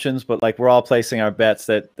and assumptions, but like we're all placing our bets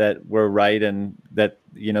that we're right and that,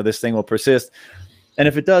 this thing will persist. And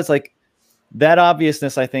if it does, like that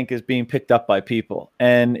obviousness, I think is being picked up by people.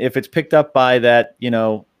 And if it's picked up by that,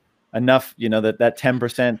 enough, that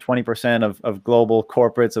 10%, 20% of global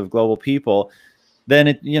corporates, of global people, then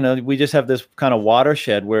it, we just have this kind of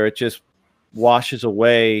watershed where it just washes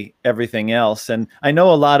away everything else. And I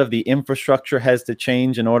know a lot of the infrastructure has to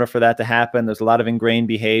change in order for that to happen. There's a lot of ingrained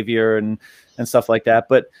behavior and stuff like that,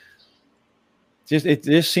 but it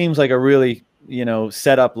just seems like a really,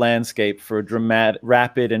 set up landscape for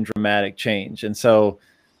rapid and dramatic change. And so,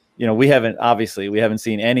 we haven't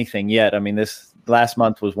seen anything yet. I mean, this last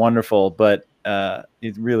month was wonderful, but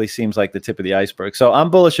it really seems like the tip of the iceberg. So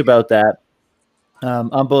I'm bullish about that.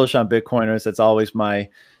 I'm bullish on Bitcoiners. That's always my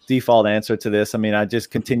default answer to this. I mean, I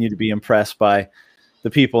just continue to be impressed by the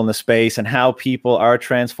people in the space and how people are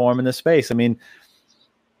transforming the space. I mean,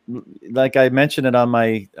 like I mentioned it on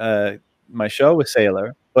my my show with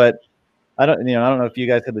Sailor, but I don't know if you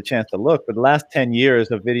guys had the chance to look, but the last 10 years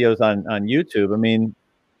of videos on YouTube, I mean,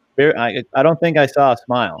 I don't think I saw a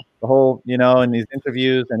smile. The whole, in these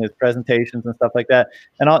interviews and his presentations and stuff like that,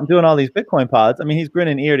 and doing all these Bitcoin pods. I mean, he's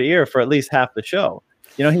grinning ear to ear for at least half the show.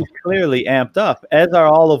 He's clearly amped up, as are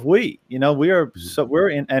all of we. We're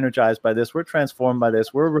energized by this. We're transformed by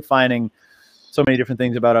this. We're refining so many different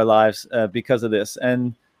things about our lives because of this,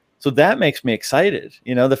 and so that makes me excited.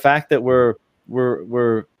 The fact that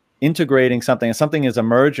we're integrating something, and something is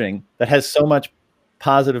emerging that has so much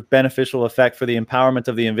positive beneficial effect for the empowerment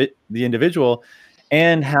of the individual,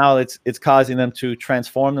 and how it's causing them to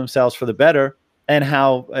transform themselves for the better, and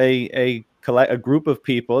how a group of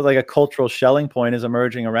people, like a cultural Schelling point, is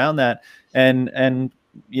emerging around that, and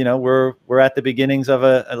we're at the beginnings of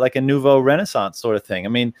a nouveau renaissance sort of thing. I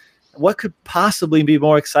mean, what could possibly be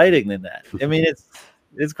more exciting than that? I mean,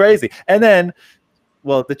 it's crazy. And then,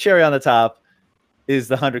 well, the cherry on the top is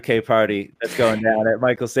the 100K party that's going down at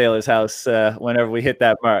Michael Saylor's house whenever we hit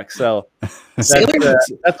that mark. So that's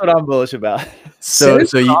what I'm bullish about. So you,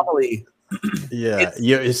 anomaly. yeah,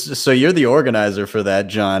 so you're the organizer for that,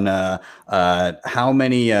 John. How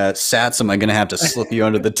many sats am I going to have to slip you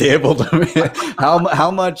under the table? How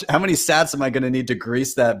many sats am I going to need to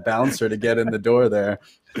grease that bouncer to get in the door there?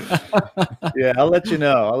 Yeah, I'll let you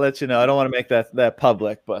know. I don't want to make that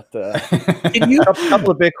public, but Can you, a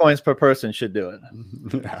couple of Bitcoins per person should do it.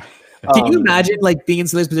 can you imagine like being in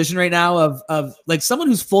Saylor's position right now of like someone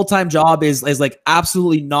whose full-time job is like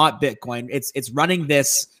absolutely not Bitcoin. It's running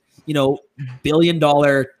this,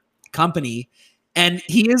 billion-dollar company, and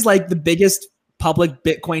he is like the biggest public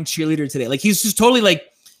Bitcoin cheerleader today. Like he's just totally like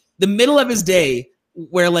the middle of his day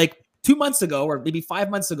where like 2 months ago or maybe 5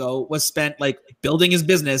 months ago was spent like building his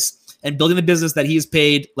business, and building the business that he's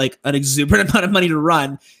paid like an exuberant amount of money to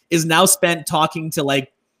run is now spent talking to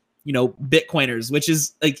like, Bitcoiners, which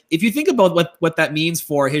is like, if you think about what that means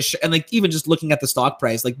for his, and like even just looking at the stock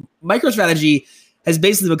price, like MicroStrategy has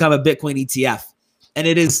basically become a Bitcoin ETF. And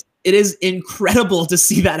it is incredible to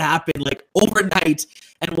see that happen like overnight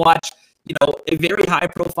and watch, a very high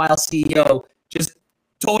profile CEO just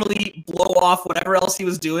totally blow off whatever else he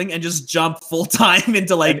was doing and just jump full time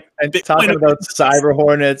into like and talking about cyber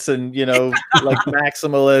hornets and like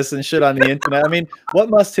maximalists and shit on the internet. I mean, what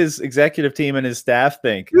must his executive team and his staff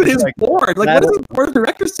think? Dude, his board, like what is the board of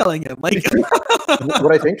directors telling him? Like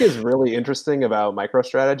what I think is really interesting about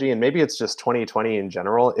MicroStrategy, and maybe it's just 2020 in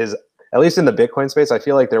general, is at least in the Bitcoin space, I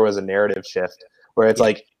feel like there was a narrative shift where it's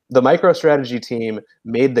like the MicroStrategy team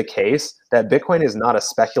made the case that Bitcoin is not a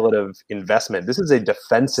speculative investment. This is a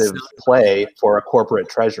defensive play for a corporate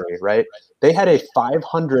treasury, right? They had a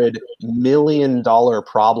 $500 million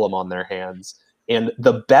problem on their hands. And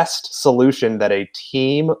the best solution that a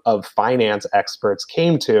team of finance experts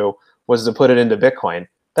came to was to put it into Bitcoin.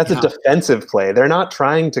 That's a defensive play. They're not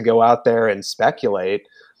trying to go out there and speculate.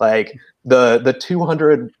 Like the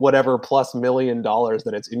 200 whatever plus $1 million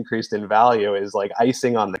that it's increased in value is like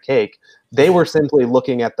icing on the cake. They were simply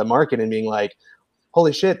looking at the market and being like,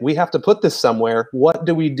 holy shit, we have to put this somewhere. What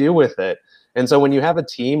do we do with it? And so when you have a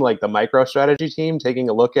team like the MicroStrategy team taking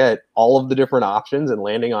a look at all of the different options and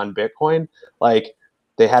landing on Bitcoin, like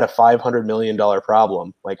they had a $500 million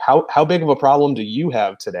problem. Like how big of a problem do you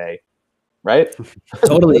have today? Right?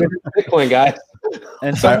 Totally. Bitcoin guys.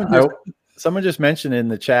 And someone just mentioned in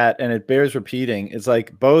the chat, and it bears repeating, it's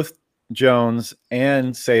like both Jones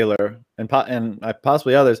and Saylor and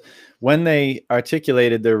possibly others, when they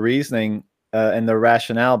articulated their reasoning and their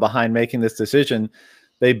rationale behind making this decision,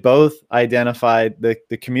 they both identified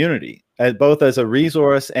the community both as a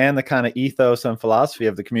resource and the kind of ethos and philosophy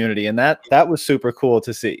of the community. And that was super cool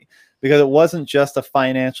to see, because it wasn't just a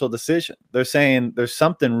financial decision. They're saying there's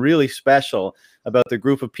something really special about the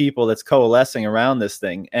group of people that's coalescing around this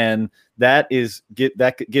thing. And that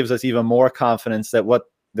gives us even more confidence that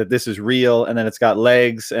this is real, and then it's got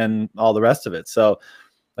legs and all the rest of it. So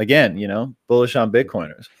again, bullish on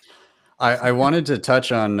Bitcoiners. I wanted to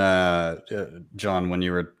touch on, John, when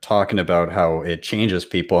you were talking about how it changes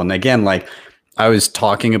people. And again, like I was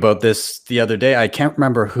talking about this the other day, I can't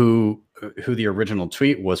remember who the original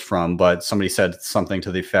tweet was from, but somebody said something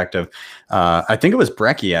to the effect of, I think it was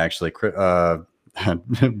Brecky, actually,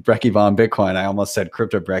 Brecky Von Bitcoin. I almost said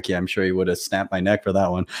Crypto Brecky. I'm sure he would have snapped my neck for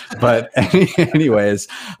that one. But anyways,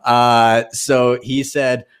 so he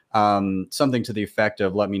said something to the effect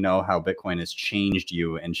of, let me know how Bitcoin has changed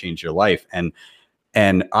you and changed your life. And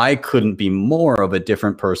I couldn't be more of a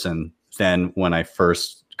different person than when I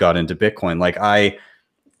first got into Bitcoin. Like I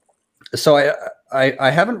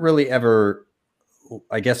haven't really ever,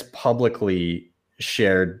 I guess, publicly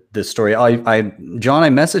shared this story. John, I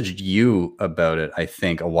messaged you about it, I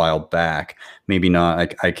think, a while back. Maybe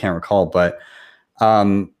not. I can't recall. But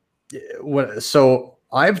so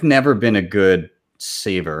I've never been a good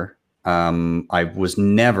saver. I was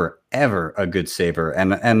never ever a good saver,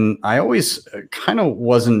 and I always kind of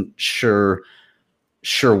wasn't sure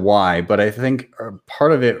why, but I think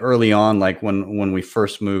part of it early on, like when we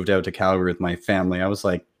first moved out to Calgary with my family, I was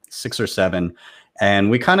like 6 or 7,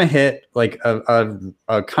 and we kind of hit like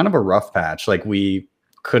a kind of a rough patch. Like we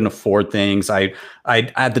couldn't afford things. I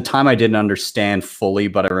at the time I didn't understand fully,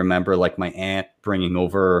 but I remember like my aunt bringing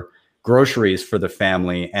over groceries for the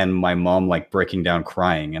family and my mom like breaking down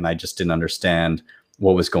crying, and I just didn't understand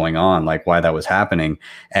what was going on, like why that was happening.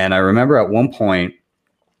 And I remember at one point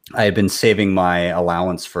I had been saving my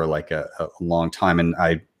allowance for like a long time, and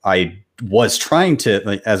I was trying to,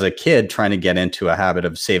 like, as a kid, trying to get into a habit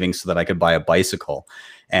of saving so that I could buy a bicycle.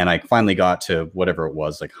 And I finally got to whatever it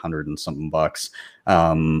was, like $100 and something bucks.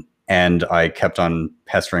 And I kept on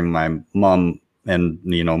pestering my mom and,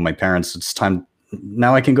 you know, my parents. It's time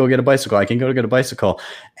now. I can go get a bicycle. I can go to get a bicycle.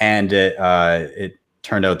 And it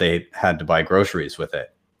turned out they had to buy groceries with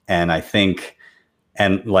it. And I think,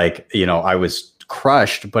 and like, you know, I was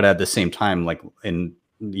crushed, but at the same time, like in,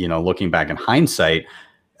 you know, looking back in hindsight,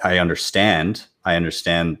 I understand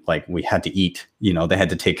like we had to eat, you know, they had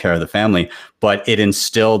to take care of the family, but it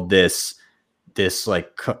instilled this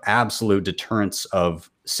like absolute deterrence of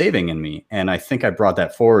saving in me. And I think I brought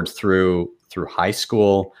that forward through high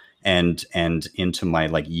school and into my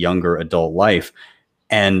like younger adult life.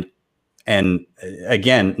 And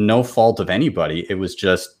again, no fault of anybody. It was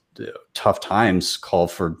just tough times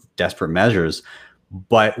called for desperate measures.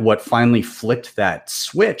 But what finally flicked that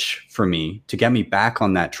switch for me to get me back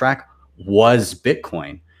on that track was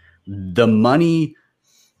Bitcoin. The money,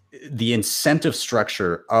 the incentive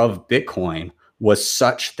structure of Bitcoin was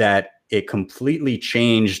such that it completely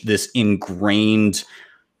changed this ingrained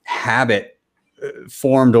habit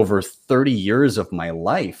formed over 30 years of my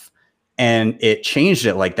life. And it changed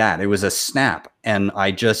it like that. It was a snap. And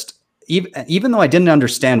I just, even though I didn't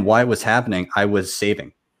understand why it was happening, I was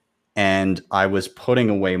saving and I was putting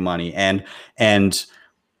away money, and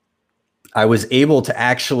I was able to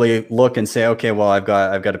actually look and say, okay, well, I've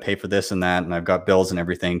got to pay for this and that, and I've got bills and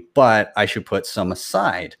everything, but I should put some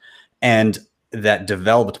aside. And that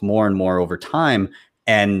developed more and more over time.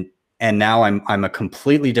 And now I'm a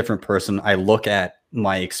completely different person. I look at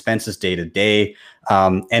my expenses day to day.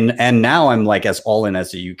 And now I'm like as all in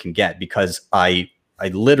as you can get, because I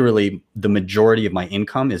literally, the majority of my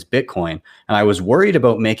income is Bitcoin. And I was worried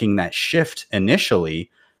about making that shift initially,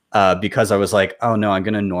 because I was like, oh no, I'm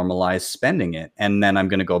going to normalize spending it, and then I'm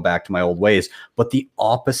going to go back to my old ways. But the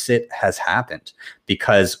opposite has happened,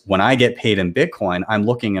 because when I get paid in Bitcoin, I'm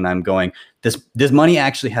looking and I'm going, this money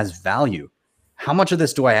actually has value. How much of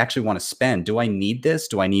this do I actually want to spend? Do I need this?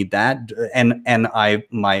 Do I need that? And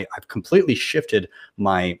I've completely shifted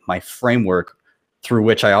my framework through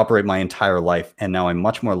which I operate my entire life. And now I'm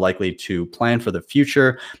much more likely to plan for the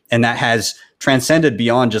future. And that has transcended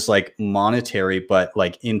beyond just like monetary, but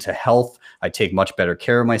like into health. I take much better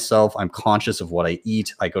care of myself. I'm conscious of what I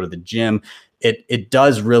eat. I go to the gym. It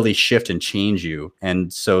does really shift and change you.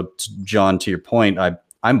 And so, John, to your point,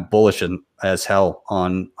 I'm bullish as hell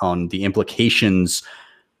on the implications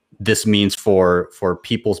this means for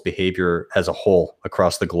people's behavior as a whole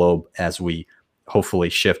across the globe as we hopefully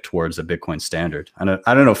shift towards a Bitcoin standard. I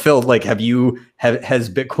don't know, Phil, like, has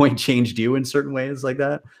Bitcoin changed you in certain ways like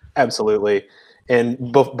that? Absolutely.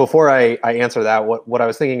 And before I answer that, what I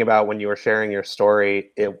was thinking about when you were sharing your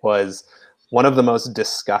story, it was one of the most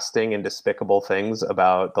disgusting and despicable things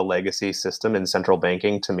about the legacy system in central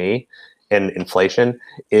banking to me and inflation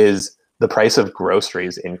is the price of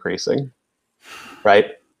groceries increasing, right?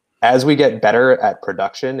 As we get better at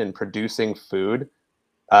production and producing food,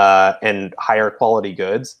 and higher quality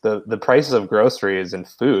goods, the prices of groceries and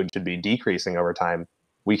food should be decreasing over time.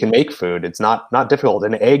 We can make food. It's not difficult.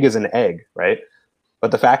 An egg is an egg, right?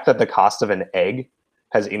 But the fact that the cost of an egg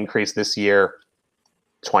has increased this year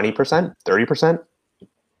 20%, 30%,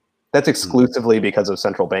 that's exclusively because of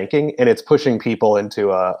central banking, and it's pushing people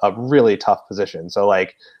into a really tough position. So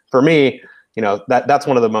like for me, you know, that's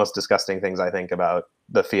one of the most disgusting things I think about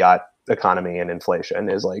the fiat economy and inflation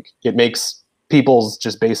is like it makes people's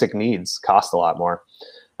just basic needs cost a lot more.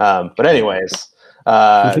 But anyways,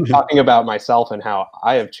 talking about myself and how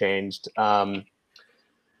I have changed, you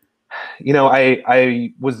know,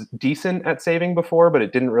 I was decent at saving before, but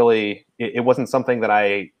it wasn't something that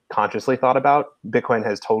I consciously thought about. Bitcoin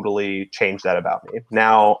has totally changed that about me.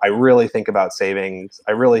 Now I really think about savings.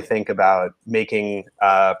 I really think about making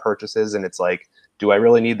purchases, and it's like, do I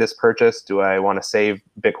really need this purchase? Do I want to save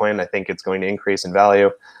Bitcoin? I think it's going to increase in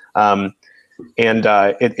value. And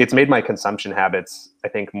it's made my consumption habits, I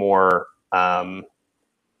think, more, I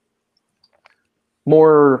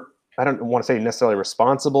don't want to say necessarily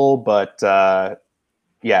responsible, but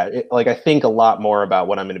yeah, like I think a lot more about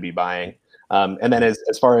what I'm going to be buying. And then as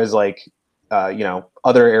far as like, you know,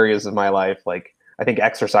 other areas of my life, like I think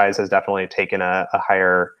exercise has definitely taken a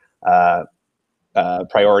higher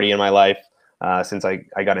priority in my life since I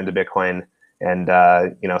got into Bitcoin, and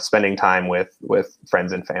you know, spending time with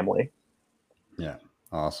friends and family. Yeah,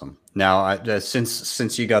 awesome. Now,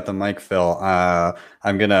 since you got the mic, Phil,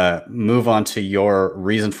 I'm gonna move on to your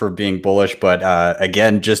reason for being bullish. But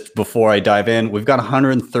again, just before I dive in, we've got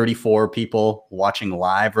 134 people watching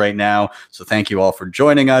live right now, so thank you all for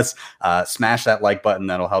joining us. Smash that like button;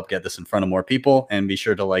 that'll help get this in front of more people. And be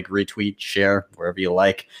sure to like, retweet, share wherever you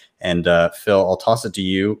like. And Phil, I'll toss it to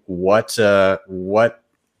you. What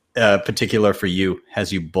particular for you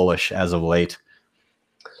has you bullish as of late?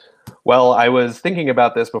 Well, I was thinking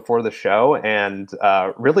about this before the show, and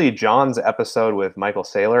really John's episode with Michael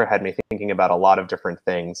Saylor had me thinking about a lot of different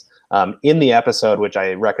things. In the episode, which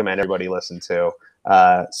I recommend everybody listen to,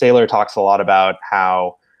 Saylor talks a lot about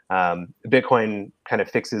how Bitcoin kind of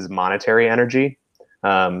fixes monetary energy,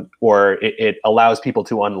 or it allows people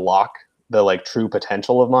to unlock the like true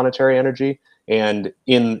potential of monetary energy. And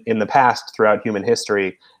in the past, throughout human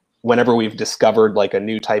history, whenever we've discovered like a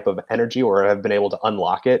new type of energy or have been able to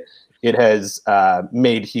unlock it, it has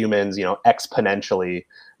made humans, exponentially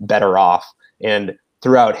better off. And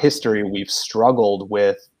throughout history, we've struggled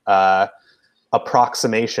with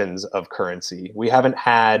approximations of currency. We haven't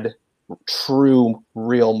had true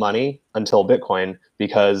real money until Bitcoin,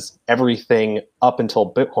 because everything up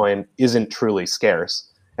until Bitcoin isn't truly scarce.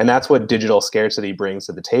 And that's what digital scarcity brings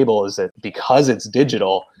to the table, is that because it's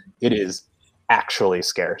digital, it is actually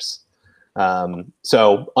scarce.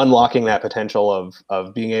 So unlocking that potential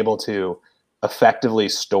of being able to effectively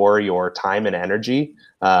store your time and energy,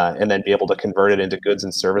 and then be able to convert it into goods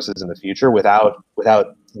and services in the future without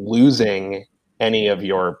losing any of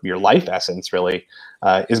your life essence, really,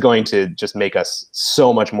 is going to just make us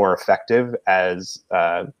so much more effective as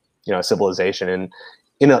a civilization. And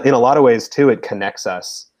in a lot of ways too, it connects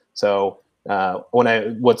us. So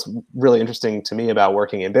what's really interesting to me about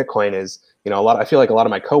working in Bitcoin is, I feel like a lot of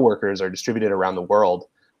my coworkers are distributed around the world,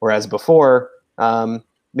 whereas before,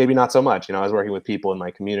 maybe not so much. I was working with people in my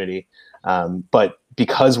community, but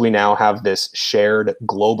because we now have this shared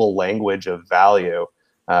global language of value,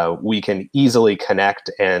 we can easily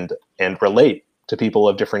connect and relate to people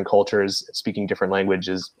of different cultures speaking different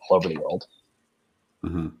languages all over the world.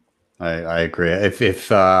 Mm-hmm. I agree. If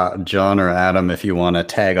John or Adam, if you want to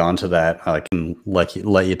tag onto that, I can let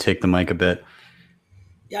you take the mic a bit.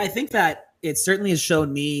 Yeah, I think that it certainly has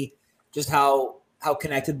shown me just how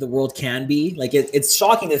connected the world can be. Like it's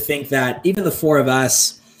shocking to think that even the four of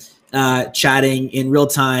us chatting in real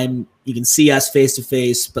time, you can see us face to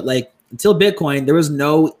face, but like until Bitcoin, there was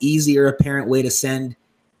no easy or apparent way to send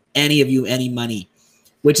any of you any money,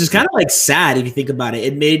 which is kind of like sad if you think about it.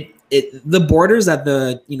 It made the borders that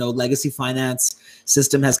the legacy finance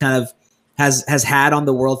system has kind of has had on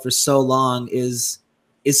the world for so long is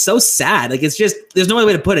so sad. Like it's just, there's no other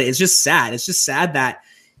way to put it. It's just sad. It's just sad that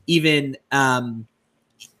even the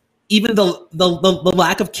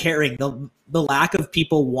lack of caring, the lack of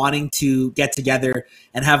people wanting to get together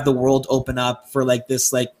and have the world open up for like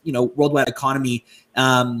this, worldwide economy,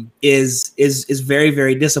 is very,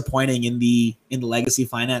 very disappointing in the legacy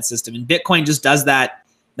finance system. And Bitcoin just does that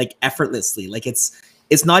like effortlessly. Like it's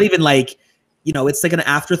not even like, it's like an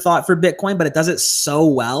afterthought for Bitcoin, but it does it so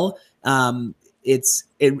well.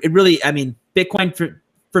 It really, I mean, Bitcoin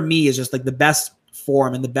for me is just like the best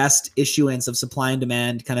form and the best issuance of supply and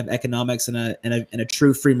demand kind of economics in a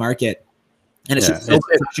true free market. And it's just so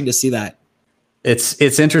refreshing to see that.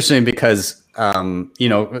 It's interesting because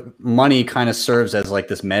money kind of serves as like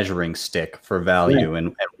this measuring stick for value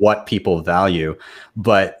and what people value.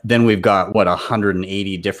 But then we've got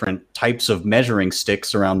 180 different types of measuring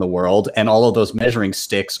sticks around the world, and all of those measuring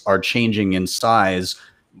sticks are changing in size,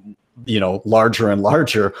 larger and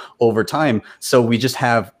larger over time. So we just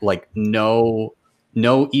have like no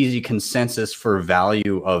easy consensus for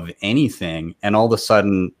value of anything. And all of a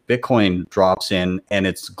sudden Bitcoin drops in and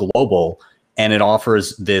it's global, and it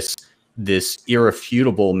offers this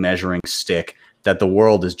irrefutable measuring stick that the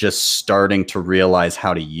world is just starting to realize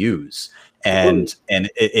how to use. And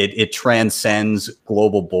it transcends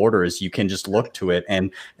global borders. You can just look to it.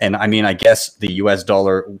 And I mean, I guess the US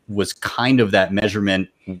dollar was kind of that measurement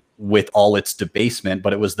with all its debasement,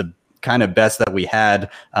 but it was the kind of best that we had,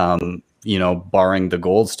 barring the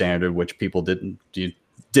gold standard, which people didn't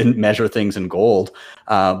measure things in gold.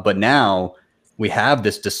 But now we have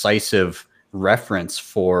this decisive reference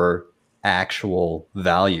for actual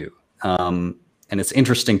value. And it's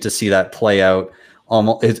interesting to see that play out.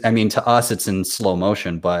 To us, it's in slow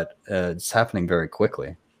motion, but it's happening very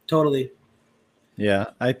quickly. Totally. Yeah,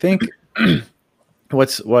 I think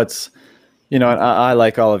what's I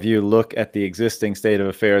like all of you look at the existing state of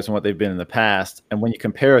affairs and what they've been in the past, and when you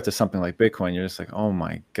compare it to something like Bitcoin, you're just like, oh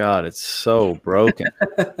my God, it's so broken.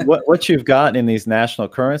 what you've got in these national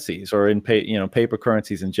currencies or in paper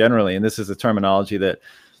currencies in generally, and this is the terminology that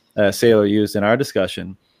Saylor used in our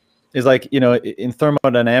discussion, is like, in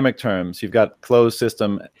thermodynamic terms, you've got closed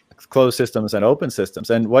systems and open systems.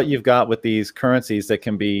 And what you've got with these currencies that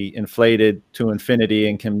can be inflated to infinity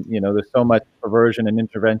and can, there's so much perversion and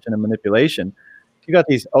intervention and manipulation. You got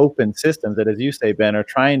these open systems that, as you say, Ben, are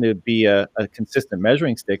trying to be a consistent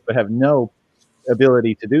measuring stick, but have no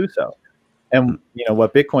ability to do so. And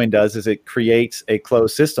what Bitcoin does is it creates a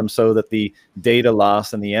closed system so that the data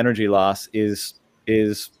loss and the energy loss is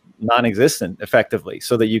non-existent effectively,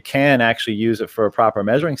 so that you can actually use it for a proper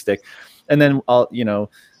measuring stick. And then what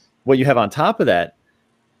you have on top of that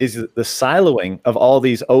is the siloing of all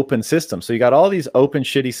these open systems. So you got all these open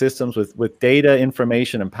shitty systems with data,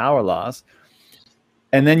 information, and power laws.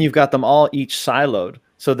 And then you've got them all each siloed,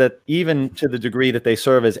 so that even to the degree that they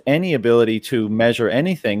serve as any ability to measure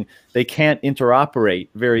anything, they can't interoperate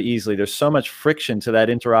very easily. There's so much friction to that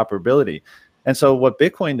interoperability. And so what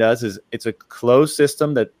Bitcoin does is it's a closed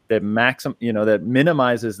system that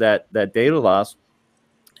minimizes that data loss,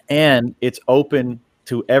 and it's open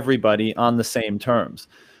to everybody on the same terms.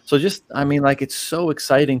 So it's so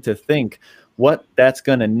exciting to think what that's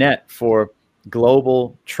going to net for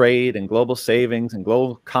global trade and global savings and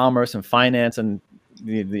global commerce and finance and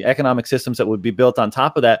the economic systems that would be built on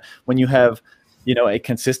top of that, when you have a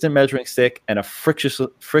consistent measuring stick and a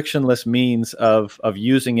frictionless means of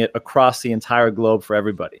using it across the entire globe for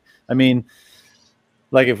everybody. I mean,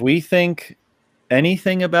 like, if we think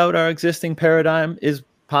anything about our existing paradigm is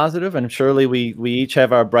positive, and surely we each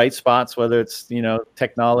have our bright spots, whether it's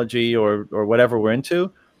technology or whatever we're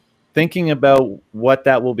into, thinking about what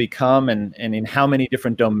that will become and in how many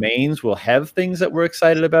different domains we'll have things that we're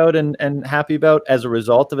excited about and happy about as a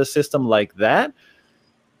result of a system like that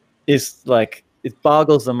is like, it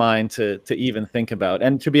boggles the mind to even think about.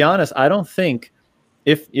 And to be honest, I don't think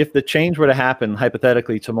if the change were to happen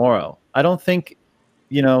hypothetically tomorrow, I don't think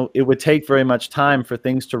it would take very much time for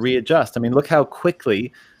things to readjust. I mean, look how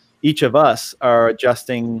quickly each of us are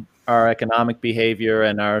adjusting our economic behavior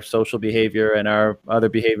and our social behavior and our other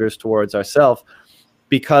behaviors towards ourselves,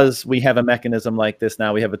 because we have a mechanism like this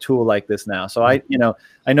now. We have a tool like this now. So I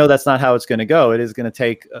know that's not how it's going to go. It is going to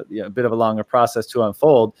take a bit of a longer process to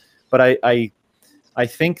unfold. But I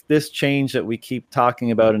think this change that we keep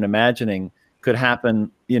talking about and imagining could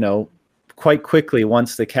happen, quite quickly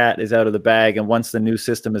once the cat is out of the bag and once the new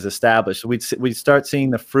system is established. We'd start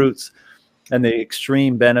seeing the fruits and the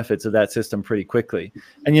extreme benefits of that system pretty quickly.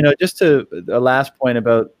 And just to a last point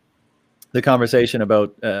about the conversation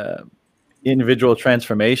about individual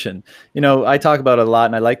transformation, I talk about it a lot,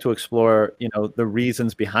 and I like to explore the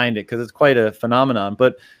reasons behind it, because it's quite a phenomenon.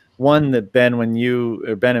 But one that Ben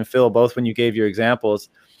and Phil, both when you gave your examples,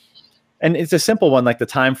 and it's a simple one, like the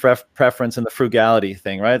time preference and the frugality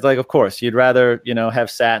thing, right? It's like, of course, you'd rather, have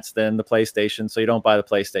sats than the PlayStation, so you don't buy the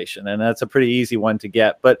PlayStation. And that's a pretty easy one to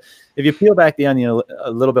get. But if you peel back the onion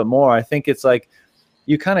a little bit more, I think it's like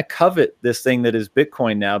you kind of covet this thing that is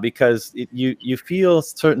Bitcoin now, because you feel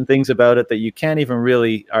certain things about it that you can't even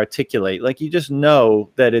really articulate. Like, you just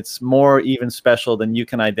know that it's more even special than you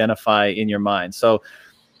can identify in your mind. So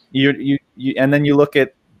you and then you look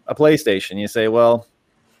at a PlayStation, you say, well,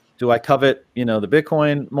 do I covet, the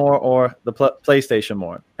Bitcoin more or the PlayStation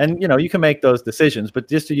more? And, you can make those decisions. But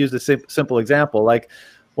just to use a simple example, like,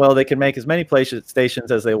 well, they can make as many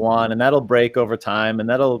PlayStations as they want, and that'll break over time, and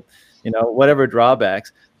that'll, whatever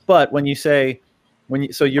drawbacks. But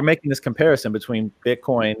so you're making this comparison between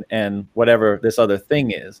Bitcoin and whatever this other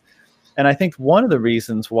thing is. And I think one of the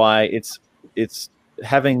reasons why it's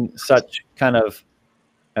having such kind of,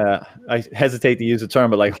 I hesitate to use the term,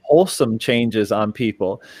 but like wholesome changes on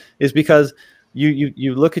people, is because you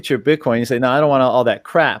look at your Bitcoin, you say, no, I don't want all that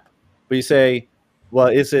crap. But you say, well,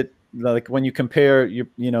 is it like when you compare your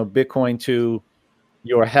Bitcoin to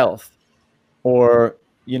your health, or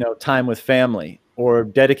time with family, or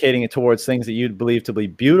dedicating it towards things that you'd believe to be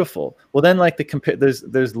beautiful? Well, then like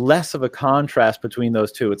there's less of a contrast between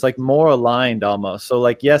those two. It's like more aligned almost. So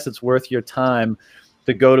like, yes, it's worth your time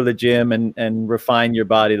to go to the gym and refine your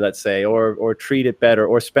body, let's say, or treat it better,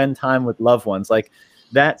 or spend time with loved ones. Like,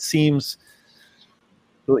 that seems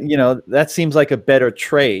like a better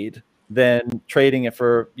trade than trading it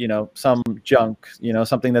for, some junk,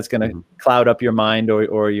 something that's going to cloud up your mind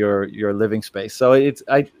or your living space. So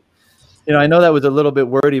I know that was a little bit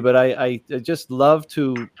wordy, but I just love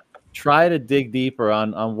to try to dig deeper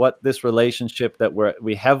on what this relationship that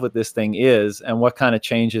we have with this thing is, and what kind of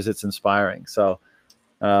changes it's inspiring. So,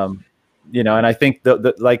 and I think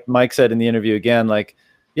like Mike said in the interview again, like,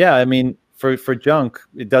 yeah, I mean, for junk,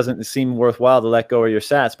 it doesn't seem worthwhile to let go of your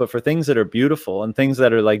sats, but for things that are beautiful and things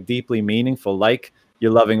that are like deeply meaningful, like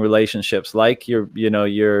your loving relationships, like your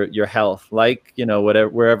health, like,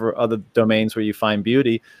 wherever other domains where you find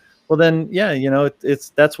beauty, well then, yeah,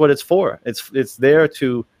 that's what it's for. It's there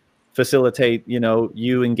to facilitate,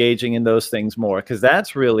 you engaging in those things more, because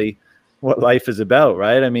that's really what life is about,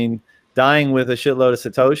 right? I mean, dying with a shitload of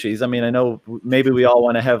Satoshis. I mean, I know maybe we all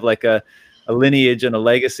want to have like a a lineage and a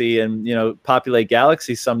legacy and, you know, populate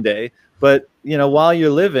galaxies someday. But, you know, while you're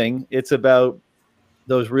living, it's about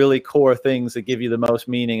those really core things that give you the most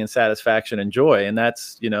meaning and satisfaction and joy. And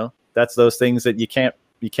that's, you know, that's those things that you can't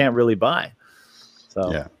really buy.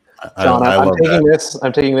 So Yeah. John, I I'm love taking that. this.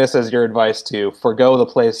 I'm taking this as your advice to forgo the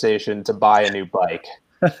PlayStation to buy a new bike.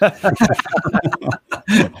 I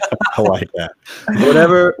like that.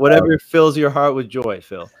 whatever fills your heart with joy,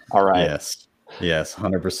 Phil. All right. Yes,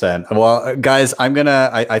 100%. Well, guys,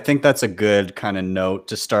 I think that's a good kind of note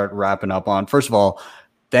to start wrapping up on. First of all,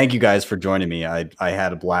 thank you guys for joining me. I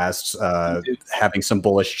had a blast having some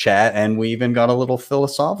bullish chat, and we even got a little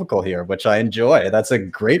philosophical here, which I enjoy. That's a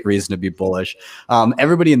great reason to be bullish.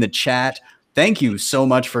 Everybody in the chat, thank you so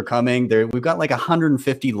much for coming. We've got like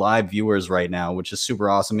 150 live viewers right now, which is super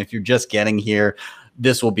awesome. If you're just getting here,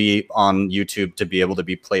 this will be on YouTube to be able to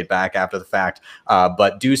be played back after the fact.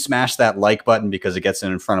 But do smash that like button because it gets it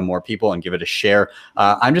in front of more people, and give it a share.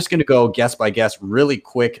 I'm just going to go guest by guest really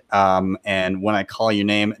quick. And when I call your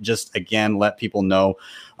name, just again, let people know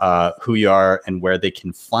who you are and where they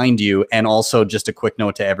can find you. And also just a quick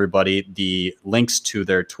note to everybody, the links to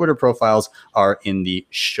their Twitter profiles are in the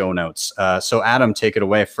show notes. So Adam, take it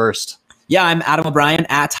away first. Yeah, I'm Adam O'Brien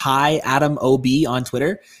at HiAdamOB on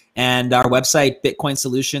Twitter. And our website,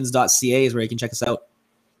 bitcoinsolutions.ca, is where you can check us out.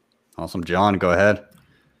 Awesome. John, go ahead.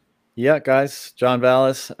 Yeah, guys, John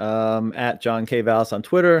Vallis, at John K. Vallis on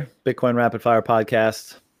Twitter, Bitcoin Rapid Fire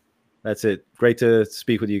Podcast. That's it. Great to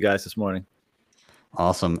speak with you guys this morning.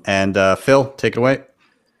 Awesome. And Phil, take it away.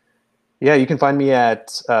 Yeah, you can find me at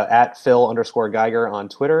Phil_Geiger on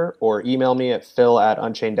Twitter, or email me at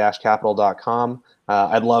phil@unchained-capital.com.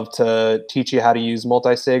 I'd love to teach you how to use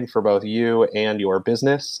multisig for both you and your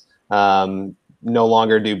business. No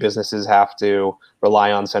longer do businesses have to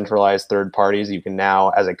rely on centralized third parties. You can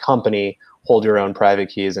now, as a company, hold your own private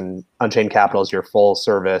keys, and Unchained Capital is your full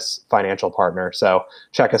service financial partner. So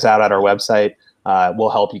check us out at our website.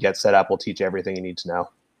 We'll help you get set up. We'll teach you everything you need to know.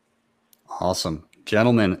 Awesome.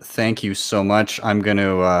 Gentlemen, thank you so much. I'm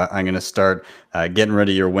gonna start getting rid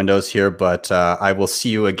of your windows here, but I will see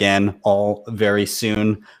you again all very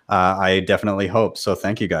soon. I definitely hope so.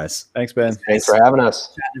 Thank you, guys. Thanks, Ben. Thanks for having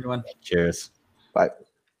us. Everyone. Cheers. Bye.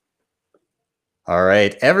 All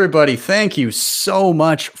right, everybody, thank you so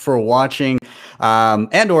much for watching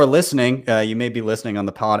and or listening. You may be listening on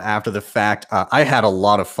the pod after the fact. I had a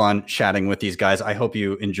lot of fun chatting with these guys. I hope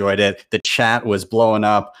you enjoyed it. The chat was blowing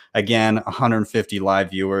up. Again, 150 live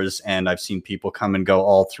viewers, and I've seen people come and go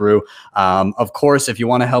all through. Of course, if you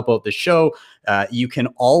want to help out the show, you can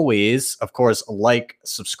always, of course, like,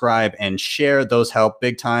 subscribe, and share. Those help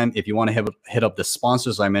big time. If you want to hit up the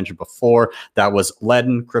sponsors I mentioned before, that was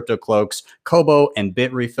Ledn, Crypto Cloaks, Kobo, and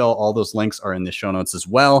Bitrefill. All those links are in the show notes as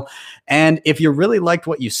well. And if you really liked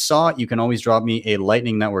what you saw, you can always drop me a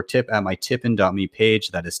Lightning Network tip at my tippin.me page.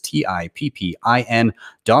 That is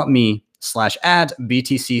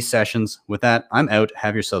tippin.me/ad/BTC sessions. With that, I'm out.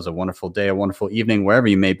 Have yourselves a wonderful day, a wonderful evening, wherever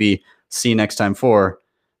you may be. See you next time for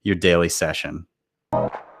your daily session.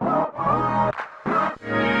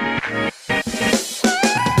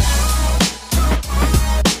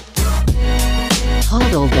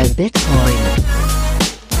 Hodl the Bitcoin.